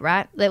about it,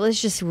 right?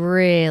 Let's just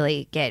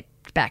really get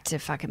back to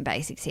fucking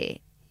basics here.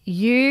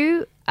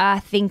 You are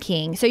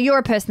thinking, so you're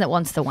a person that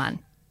wants the one.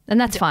 And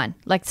that's fine.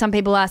 Like some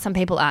people are, some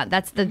people aren't.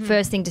 That's the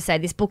first thing to say.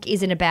 This book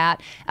isn't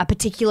about a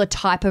particular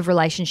type of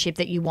relationship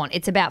that you want.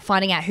 It's about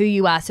finding out who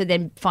you are, so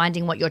then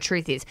finding what your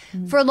truth is.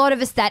 For a lot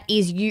of us, that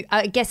is,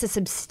 I guess, a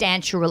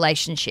substantial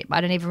relationship.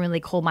 I don't even really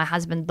call my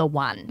husband the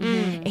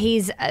one.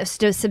 He's a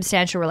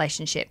substantial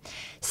relationship.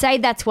 Say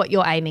that's what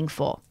you're aiming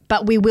for.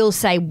 But we will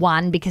say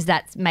one because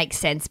that makes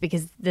sense,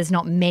 because there's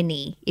not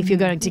many. If you're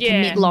going to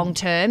commit long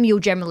term, you'll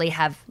generally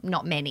have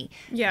not many.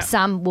 Yeah.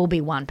 Some will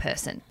be one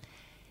person.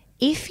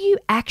 If you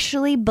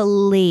actually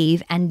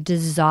believe and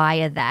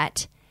desire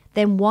that,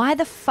 then why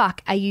the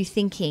fuck are you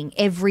thinking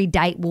every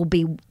date will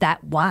be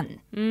that one?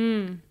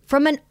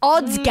 From an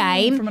odds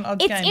game,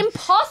 it's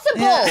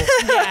impossible.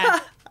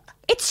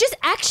 It just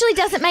actually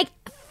doesn't make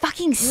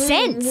fucking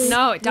sense.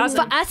 No, it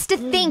doesn't. For us to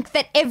think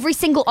that every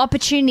single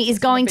opportunity is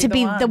going to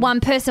be the one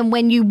person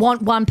when you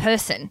want one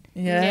person.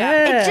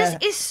 It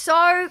just is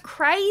so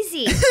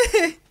crazy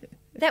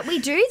that we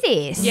do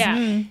this.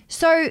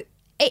 So...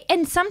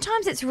 And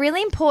sometimes it's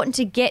really important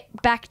to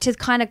get back to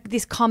kind of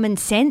this common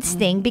sense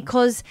thing,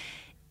 because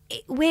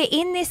we're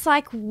in this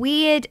like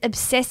weird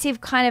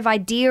obsessive kind of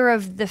idea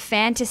of the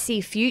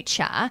fantasy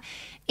future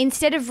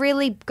instead of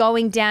really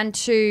going down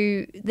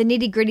to the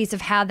nitty-gritties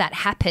of how that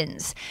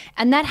happens.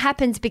 And that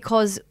happens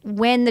because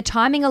when the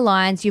timing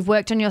aligns, you've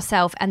worked on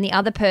yourself and the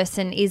other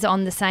person is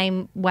on the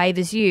same wave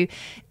as you,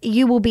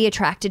 you will be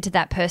attracted to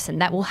that person.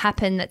 That will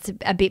happen. That's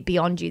a bit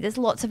beyond you. There's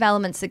lots of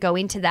elements that go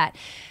into that.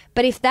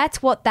 But if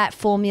that's what that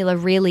formula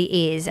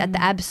really is at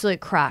the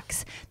absolute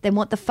crux, then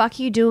what the fuck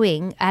are you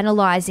doing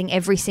analysing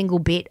every single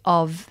bit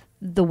of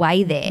the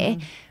way there?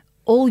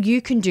 All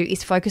you can do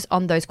is focus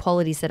on those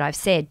qualities that I've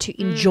said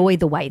to enjoy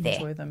the way there.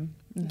 Enjoy them.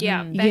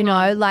 Yeah. You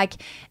know, like,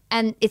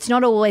 and it's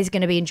not always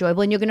going to be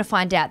enjoyable, and you're going to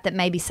find out that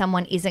maybe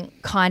someone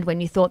isn't kind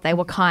when you thought they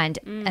were kind.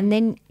 And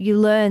then you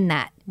learn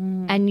that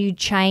and you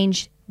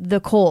change the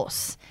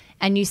course.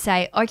 And you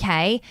say,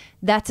 okay,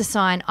 that's a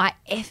sign. I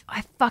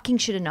fucking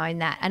should have known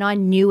that. And I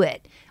knew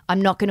it.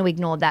 I'm not going to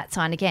ignore that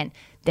sign again.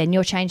 Then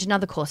you'll change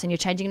another course and you're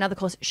changing another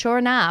course. Sure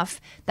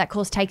enough, that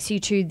course takes you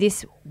to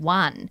this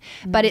one.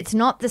 But it's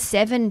not the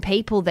 7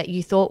 people that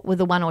you thought were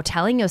the one or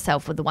telling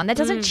yourself were the one. That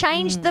doesn't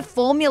change the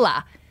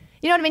formula.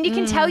 You know what I mean? You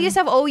can tell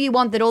yourself all you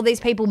want that all these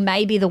people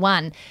may be the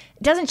one.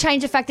 It doesn't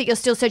change the fact that you're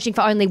still searching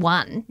for only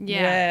one.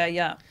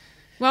 Yeah.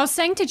 Well, I was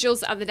saying to Jules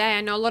the other day,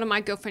 I know a lot of my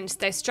girlfriends,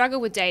 they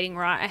struggle with dating,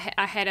 right?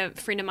 I had a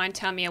friend of mine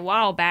tell me a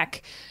while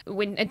back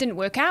when it didn't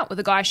work out with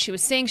the guy she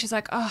was seeing. She's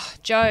like, oh,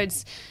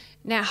 Jodes,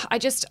 now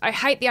I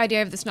hate the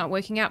idea of this not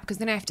working out because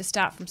then I have to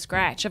start from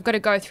scratch. I've got to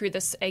go through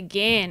this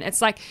again.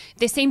 It's like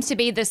there seems to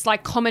be this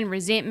like common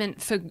resentment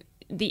for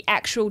the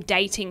actual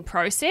dating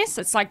process.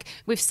 It's like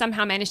we've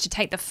somehow managed to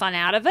take the fun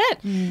out of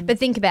it. But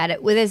think about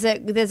it. Well,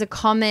 there's a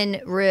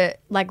common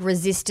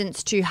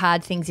resistance to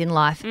hard things in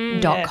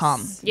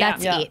life.com.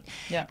 Yes. That's it.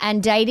 Yeah.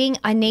 And dating,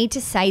 I need to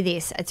say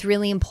this. It's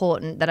really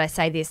important that I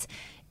say this.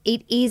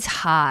 It is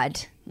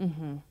hard.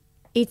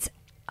 It's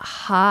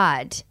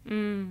hard.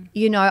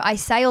 You know, I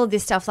say all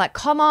this stuff like,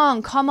 come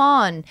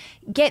on,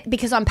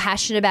 because I'm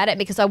passionate about it,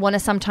 because I want to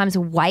sometimes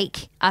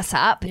wake us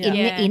up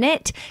in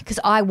it, because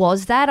I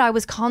was that. I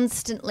was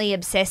constantly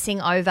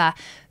obsessing over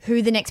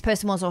who the next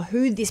person was or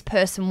who this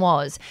person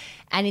was.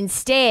 And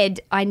instead,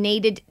 I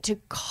needed to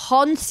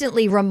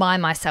constantly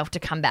remind myself to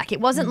come back.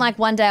 It wasn't like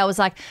one day I was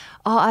like,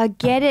 oh, I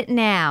get it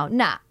now.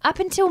 Nah, up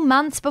until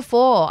months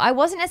before, I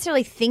wasn't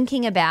necessarily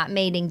thinking about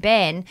meeting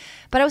Ben,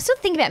 but I was still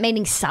thinking about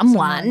meeting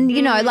someone.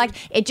 You know, like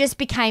it just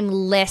became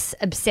less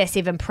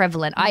obsessive and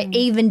prevalent. I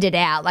evened it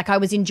out. Like I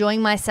was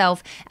enjoying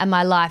myself and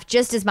my life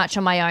just as much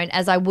on my own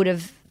as I would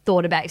have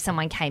thought about if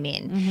someone came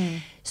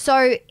in.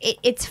 So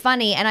it's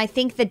funny, and I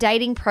think the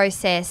dating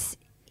process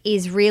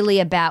is really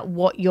about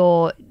what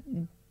you're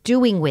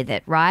doing with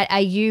it, right?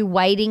 Are you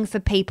waiting for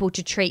people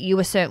to treat you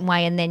a certain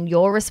way and then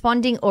you're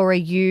responding, or are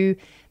you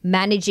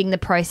managing the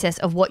process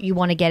of what you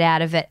want to get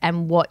out of it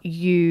and what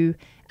you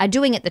are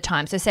doing at the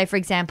time? So say, for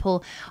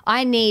example,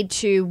 I need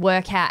to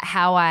work out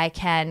how I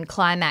can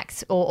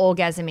climax or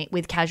orgasm it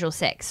with casual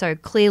sex. So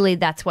clearly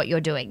that's what you're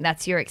doing.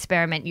 That's your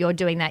experiment. You're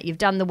doing that. You've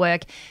done the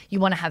work. You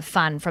want to have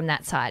fun from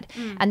that side.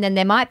 And then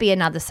there might be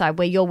another side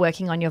where you're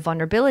working on your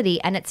vulnerability,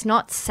 and it's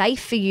not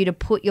safe for you to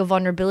put your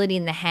vulnerability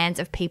in the hands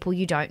of people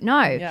you don't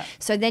know. Yeah.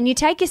 So then you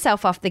take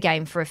yourself off the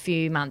game for a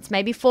few months,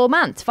 maybe 4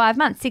 months, 5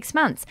 months, 6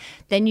 months.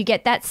 Then you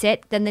get that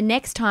set. Then the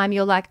next time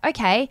you're like,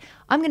 okay,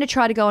 I'm going to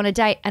try to go on a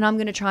date and I'm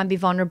going to try and be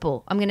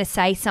vulnerable. I'm going to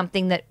say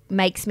something that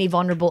makes me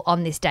vulnerable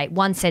on this date.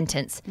 One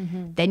sentence.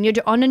 Then you're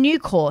on a new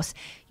course.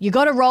 You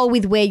got to roll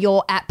with where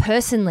you're at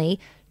personally,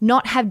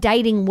 not have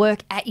dating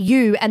work at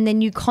you and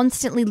then you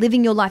constantly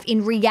living your life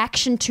in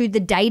reaction to the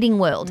dating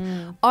world.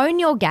 Own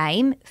your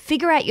game,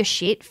 figure out your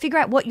shit, figure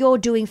out what you're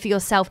doing for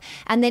yourself,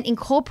 and then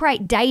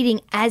incorporate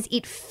dating as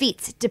it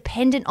fits,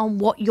 dependent on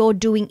what you're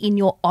doing in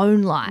your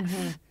own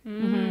life.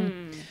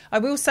 I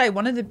will say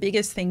one of the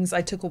biggest things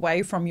I took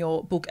away from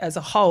your book as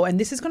a whole, and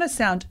this is going to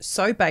sound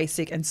so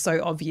basic and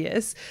so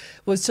obvious,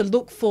 was to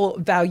look for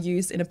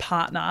values in a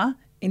partner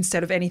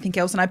instead of anything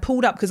else. And I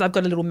pulled up, because I've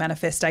got a little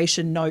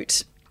manifestation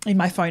note in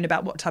my phone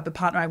about what type of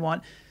partner I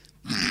want.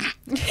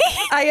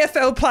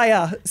 AFL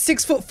player,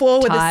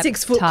 6'4" with a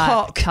 6 foot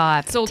cock.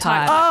 It's all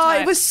type. Oh,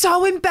 it was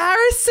so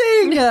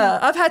embarrassing.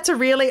 I've had to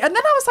really, and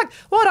then I was like,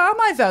 what are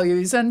my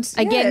values? And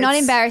again, not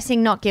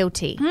embarrassing, not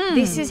guilty.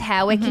 This is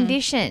how we're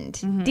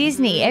conditioned.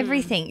 Disney,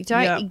 everything.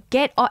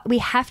 We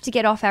have to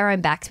get off our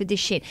own backs with this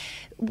shit.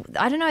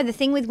 I don't know, the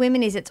thing with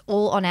women is it's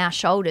all on our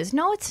shoulders.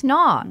 No, it's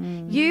not.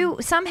 You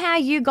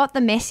got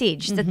the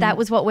message that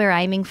was what we're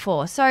aiming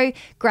for. So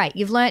great,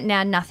 you've learnt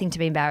now nothing to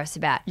be embarrassed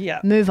about. Yeah.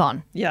 Move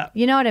on. Yeah.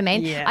 You know what I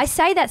mean? Yeah. I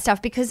say that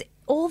stuff because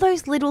all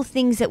those little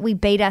things that we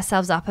beat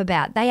ourselves up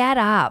about, they add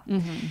up.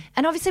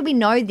 And obviously we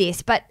know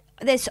this, but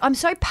I'm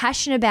so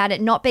passionate about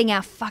it not being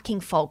our fucking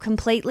fault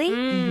completely.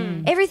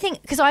 Everything,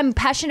 because I'm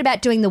passionate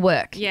about doing the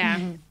work. Yeah.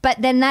 But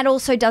then that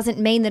also doesn't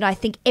mean that I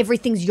think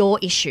everything's your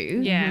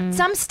issue. Yeah.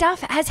 Some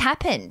stuff has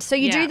happened. So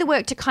you Yeah. do the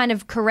work to kind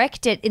of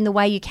correct it in the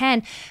way you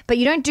can, but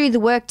you don't do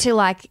the work to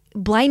like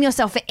blame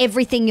yourself for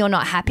everything you're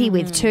not happy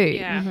with too.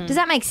 Yeah. Does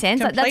that make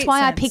sense? Like, that's Complete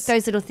why I sense. pick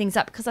those little things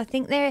up, because I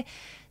think they're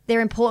they're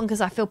important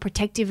because I feel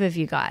protective of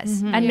you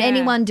guys and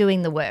anyone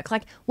doing the work.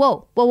 Like,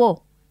 whoa.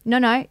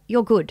 No,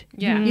 you're good.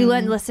 Yeah. You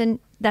learned the lesson.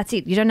 That's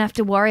it. You don't have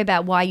to worry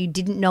about why you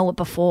didn't know it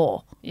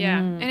before. Yeah.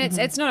 And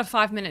it's not a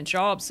 5-minute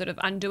job sort of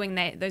undoing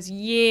those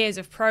years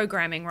of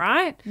programming,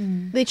 right?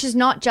 Which is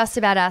not just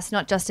about us,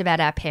 not just about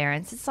our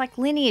parents. It's like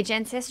lineage,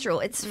 ancestral.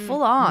 It's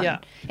full on. Yeah.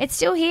 It's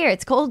still here.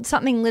 It's called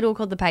something little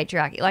called the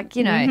patriarchy. Like,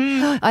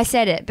 I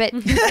said it, but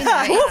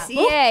it's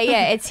here.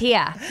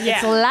 Yeah.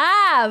 It's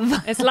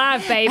love. It's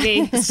live,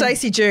 baby.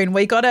 Stacey June,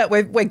 we're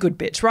good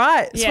bitch,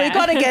 right? So we Yeah.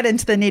 got to get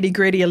into the nitty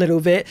gritty a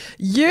little bit.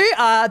 You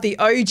are the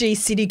OG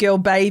city girl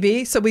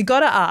baby, so we got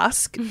to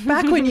ask,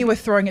 back when you were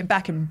throwing it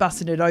back and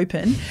busting it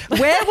open,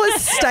 where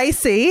was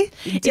Stacey?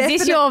 Is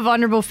this your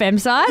vulnerable femme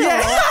side?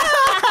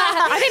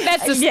 I think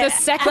that's the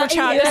sacral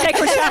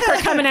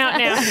chakra coming out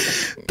now.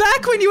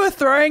 Back when you were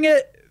throwing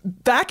it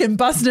back and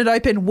busting it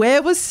open,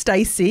 where was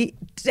Stacey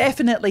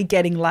definitely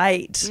getting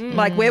laid?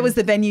 Like, where was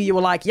the venue you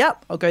were like,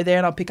 yep, I'll go there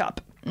and I'll pick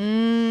up?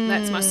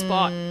 That's my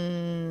spot.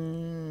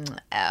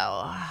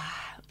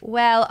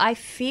 Well, I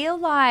feel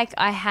like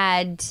I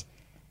had,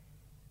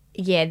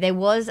 there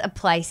was a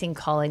place in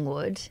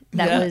Collingwood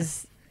that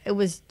it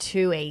was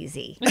too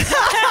easy.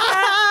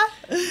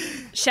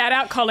 Shout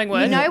out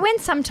Collingwood. You know when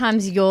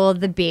sometimes you're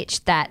the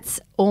bitch that's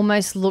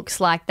almost looks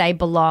like they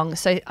belong.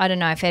 So I don't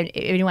know if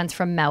anyone's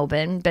from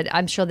Melbourne, but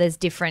I'm sure there's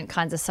different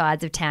kinds of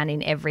sides of town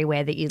in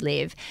everywhere that you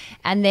live.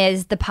 And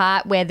there's the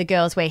part where the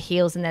girls wear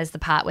heels and there's the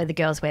part where the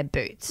girls wear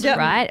boots,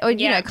 right? Or,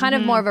 you know, kind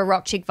of more of a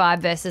rock chick vibe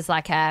versus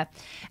like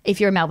if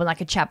you're in Melbourne,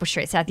 like a Chapel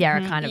Street, South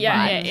Yarra kind of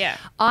vibe. Yeah.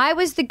 I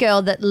was the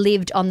girl that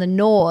lived on the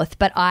north,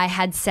 but I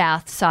had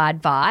south side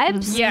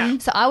vibes. Yeah.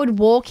 So I would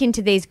walk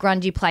into these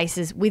grungy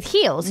places with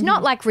heels,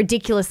 not like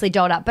ridiculously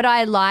dolled up, but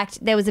I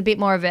liked, there was a bit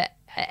more of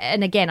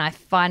and again, I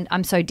find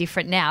I'm so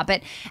different now,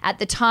 but at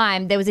the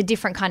time there was a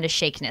different kind of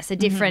chicness, a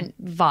different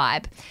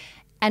vibe.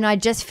 And I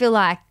just feel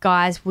like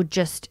guys would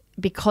just,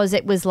 because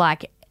it was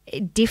like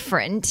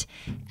different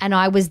and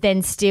I was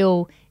then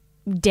still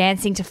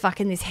dancing to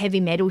fucking this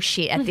heavy metal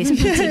shit at this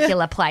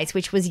particular place,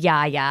 which was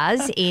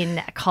Yaya's in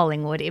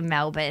Collingwood in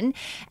Melbourne.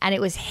 And it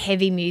was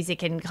heavy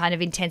music and kind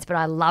of intense, but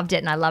I loved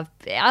it. And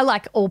I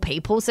like all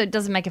people, so it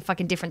doesn't make a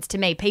fucking difference to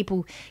me.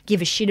 People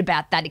give a shit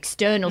about that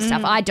external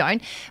stuff. I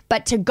don't.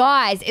 But to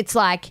guys, it's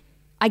like,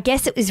 I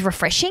guess it was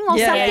refreshing or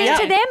something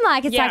to them.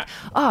 Like, it's like,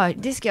 oh,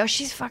 this girl,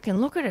 she's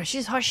fucking, look at her.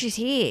 She's hot, she's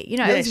here. You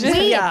know, it was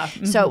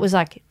weird. So it was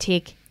like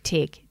tick,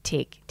 tick,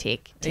 tick,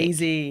 tick, tick.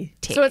 Easy.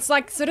 Tick. So it's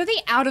like sort of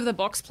the out of the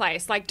box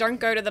place. Like, don't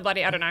go to the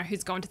bloody, I don't know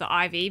who's gone to the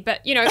Ivy,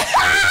 but you know,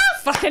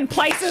 fucking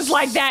places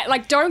like that.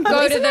 Like, don't go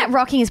to Isn't that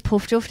rocking his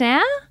poof doof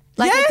now?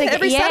 Like, Yeah, it's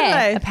every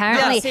Saturday.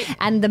 Apparently. Yeah.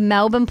 And the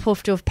Melbourne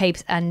poof doof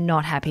peeps are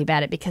not happy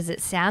about it because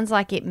it sounds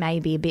like it may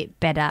be a bit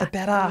better.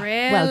 Better.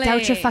 Really? Well,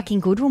 Delta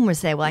fucking Goodwin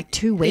was there like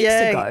 2 weeks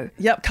ago.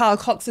 Yep, Carl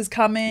Cox is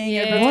coming.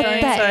 Yeah. What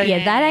that?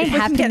 Yeah, that ain't If we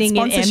can get happening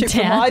in sponsorship from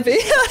M-Town. Ivy.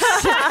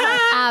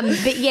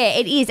 But yeah,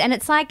 it is. And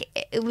it's like,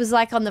 it was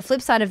like on the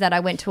flip side of that, I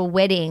went to a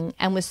wedding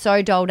and was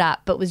so dolled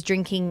up but was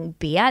drinking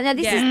beer. Now,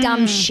 this is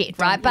dumb shit,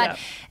 right?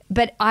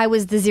 But I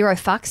was the zero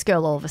fucks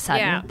girl all of a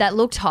sudden that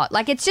looked hot.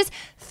 Like, it's just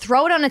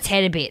throw it on its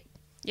head a bit.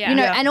 Yeah. You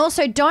know, Yeah. and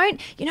also don't,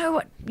 you know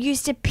what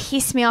used to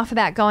piss me off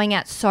about going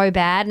out so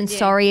bad, and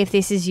sorry if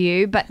this is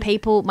you, but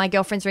people, my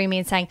girlfriends ring me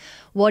and saying,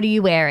 what are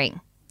you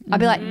wearing? I'd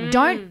be like,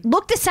 don't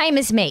look the same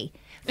as me.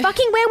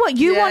 Fucking wear what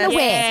you want to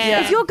wear.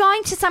 Yeah. If you're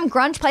going to some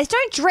grunge place,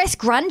 don't dress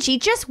grungy.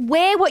 Just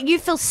wear what you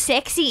feel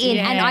sexy in.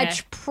 And I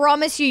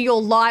promise you, your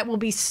light will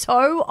be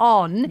so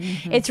on.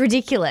 It's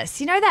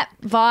ridiculous. You know that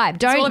vibe. all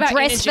Don't about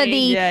dress for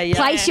energy. the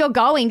place you're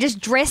going.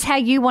 Just dress how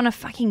you want to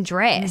fucking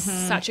dress.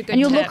 such a good And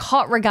you'll tip. look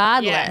hot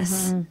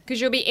regardless.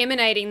 Because you'll be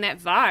emanating that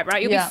vibe,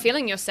 right? You'll Yeah. be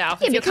feeling yourself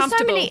Yeah, if you're because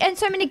comfortable.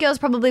 so many girls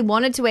probably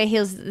wanted to wear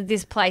heels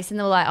this place, and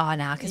they were like, "Oh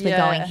no, because we're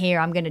Yeah. going here,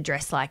 I'm going to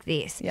dress like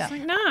this." Yeah.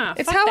 Like, nah,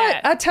 It's fuck how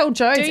that. I tell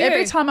Jones Do you?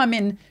 every time I'm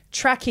in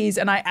trackies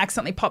and I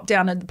accidentally pop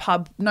down at the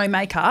pub, no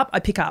makeup,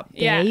 I pick up.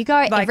 Yeah. There you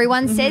go. Like,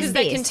 Everyone says Because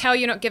they this. can tell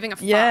you're not giving a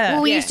fuck. Yeah.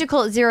 Well, we used to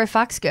call it zero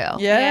fucks girl.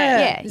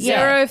 Yeah. Yeah.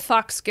 Zero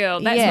fucks girl.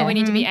 That's Yeah. what we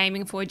need to be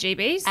aiming for,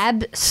 GBs.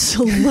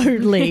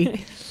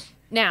 Absolutely.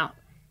 Now,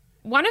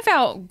 one of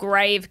our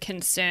grave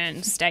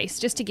concerns, Stace,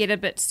 just to get a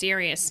bit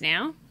serious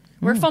now,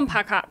 we're a fun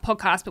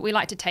podcast, but we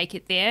like to take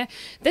it there.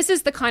 This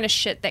is the kind of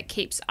shit that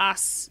keeps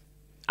us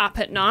up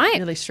at night.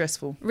 Really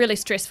stressful. Really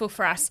stressful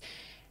for us.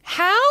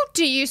 How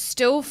do you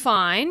still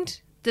find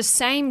the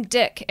same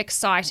dick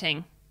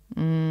exciting?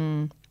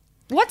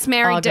 What's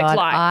married dick God,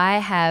 like? I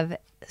have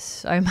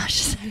so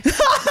much.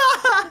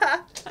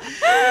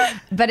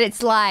 But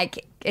it's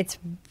like, it's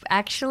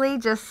actually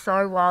just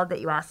so wild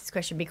that you asked this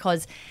question,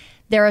 because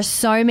there are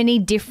so many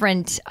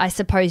different, I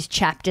suppose,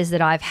 chapters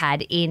that I've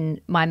had in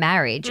my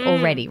marriage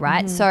already,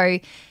 right? So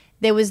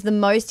there was the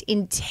most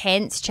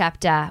intense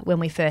chapter when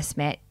we first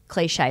met,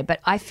 cliche, but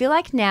I feel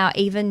like now,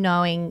 even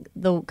knowing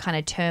the kind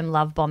of term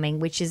love bombing,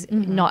 which is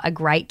not a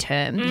great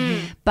term,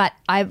 but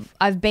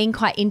I've been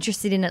quite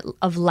interested in it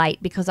of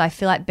late, because I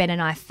feel like Ben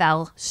and I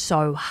fell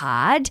so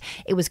hard.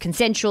 It was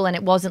consensual and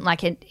it wasn't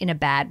like in a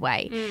bad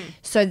way.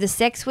 So the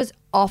sex was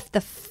off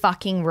the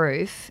fucking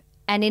roof.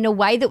 And in a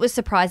way that was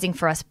surprising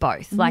for us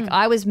both. Like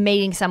I was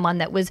meeting someone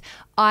that was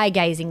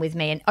eye-gazing with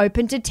me and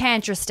open to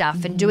tantra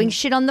stuff and doing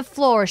shit on the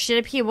floor or shit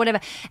up here, whatever,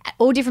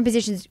 all different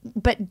positions,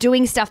 but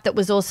doing stuff that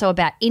was also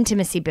about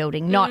intimacy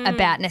building, not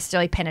about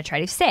necessarily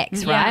penetrative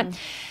sex, right?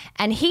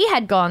 And he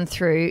had gone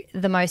through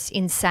the most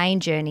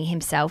insane journey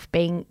himself,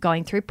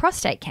 going through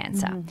prostate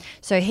cancer.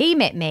 So he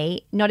met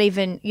me not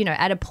even,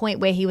 at a point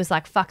where he was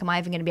like, fuck, am I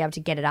even going to be able to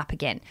get it up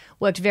again?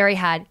 Worked very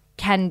hard.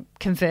 Can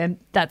confirm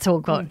that's all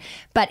good.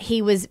 But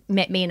he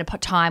met me in a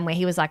time where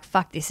he was like,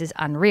 fuck, this is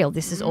unreal.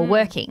 This is all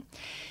working.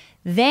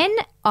 Then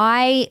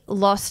I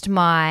lost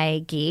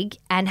my gig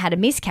and had a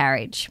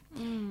miscarriage.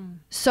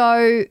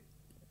 So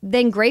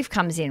then grief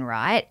comes in,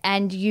 right?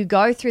 And you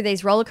go through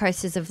these roller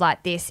coasters of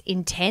like this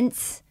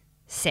intense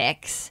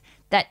sex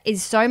that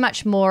is so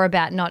much more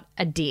about not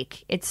a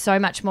dick. It's so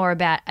much more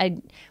about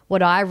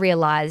what I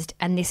realized,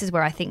 and this is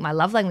where I think my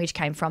love language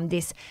came from,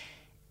 this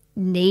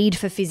need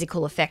for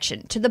physical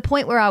affection, to the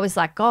point where I was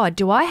like, God,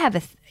 do I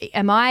have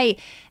am I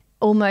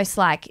almost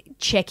like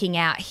checking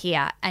out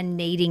here and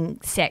needing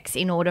sex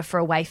in order for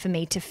a way for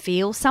me to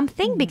feel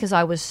something, because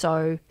I was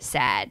so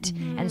sad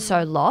and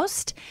so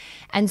lost.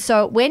 And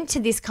so it went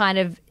to this kind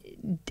of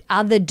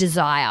other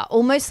desire,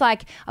 almost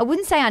like, I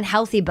wouldn't say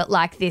unhealthy, but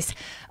like this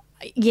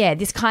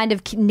kind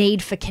of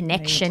need for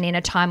connection in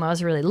a time where I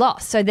was really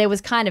lost. So there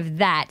was kind of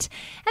that.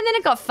 And then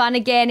it got fun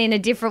again in a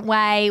different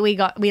way. We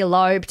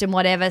eloped and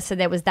whatever. So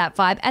there was that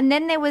vibe. And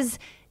then there was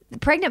the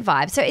pregnant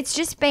vibe. So it's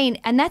just been,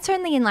 and that's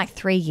only in like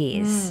 3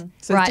 years.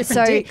 So right.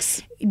 Different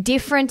dicks.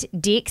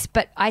 Different dicks,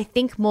 but I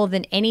think more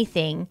than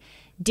anything,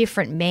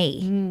 different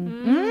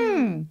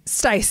me.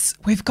 Stace,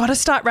 we've got to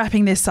start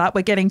wrapping this up.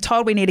 We're getting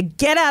told we need to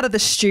get out of the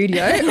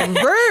studio.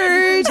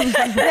 Rude.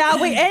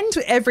 Now, we end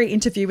every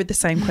interview with the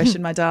same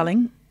question, my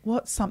darling.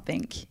 What's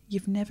something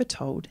you've never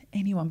told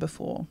anyone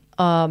before?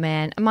 Oh,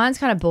 man. Mine's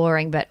kind of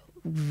boring, but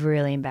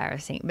really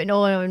embarrassing. But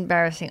no,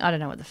 embarrassing. I don't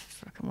know what the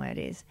fucking word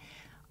is.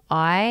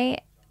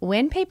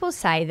 When people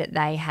say that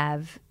they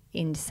have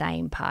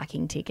insane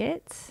parking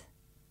tickets,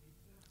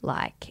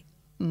 like,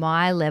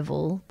 my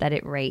level that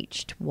it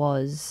reached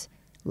was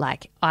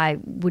like,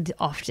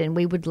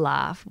 we would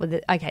laugh with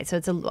it. Okay,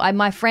 so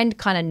my friend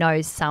kind of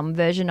knows some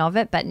version of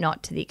it, but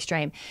not to the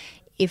extreme.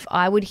 If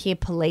I would hear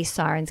police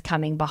sirens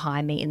coming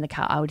behind me in the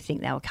car, I would think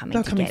they were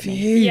coming to get for me.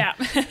 you. Yeah.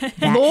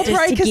 Lawbreaker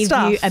just to give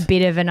stuff. you a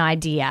bit of an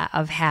idea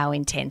of how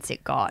intense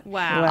it got.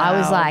 Wow. I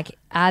was like,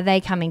 are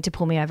they coming to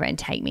pull me over and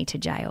take me to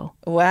jail?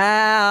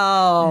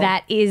 Wow.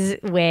 That is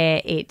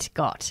where it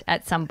got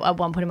at one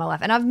point in my life.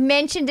 And I've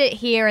mentioned it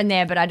here and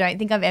there, but I don't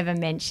think I've ever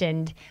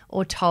mentioned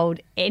or told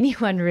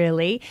anyone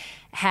really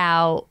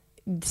how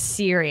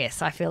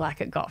serious I feel like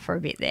it got for a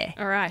bit there.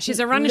 All right. She's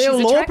a runner. Little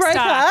She's a track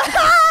lawbreaker.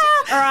 star.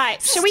 All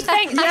right. Shall we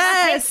thank?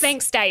 Yes.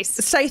 Thanks, Stace.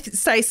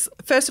 Stace,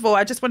 first of all,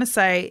 I just want to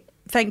say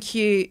thank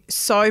you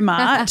so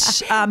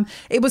much.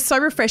 It was so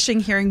refreshing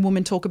hearing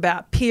women talk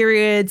about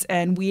periods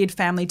and weird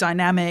family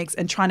dynamics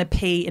and trying to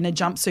pee in a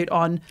jumpsuit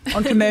on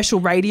commercial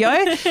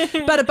radio.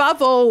 But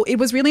above all, it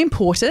was really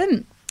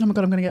important. Oh, my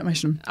God, I'm going to get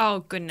emotional. Oh,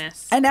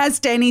 goodness. And as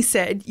Danny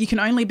said, you can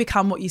only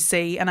become what you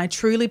see. And I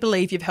truly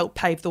believe you've helped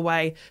pave the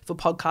way for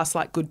podcasts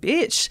like Good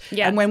Bitch.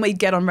 Yeah. And when we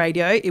get on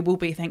radio, it will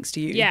be thanks to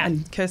you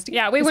and Kirsty.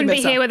 Yeah, we wouldn't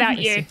be here without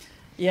you.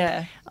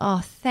 Yeah.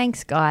 Oh,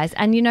 thanks, guys.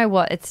 And you know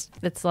what? It's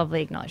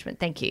lovely acknowledgement.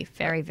 Thank you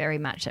very, very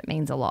much. It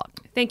means a lot.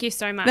 Thank you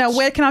so much. Now,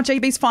 where can our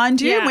GBs find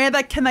you? Yeah.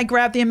 Where can they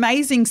grab the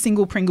amazing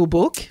Single Pringle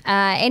book?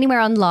 Anywhere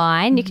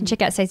online. You can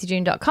check out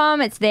staceyjune.com.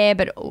 It's there,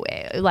 but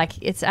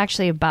it's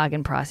actually a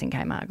bargain price in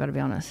Kmart, I've got to be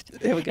honest.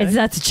 There we go.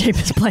 That's the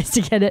cheapest place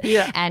to get it.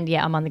 Yeah. And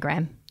I'm on the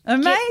gram.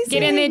 Amazing.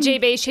 Get in there,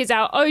 GB. She's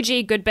our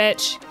OG good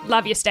bitch.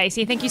 Love you,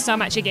 Stacey. Thank you so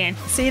much again.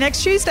 See you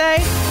next Tuesday.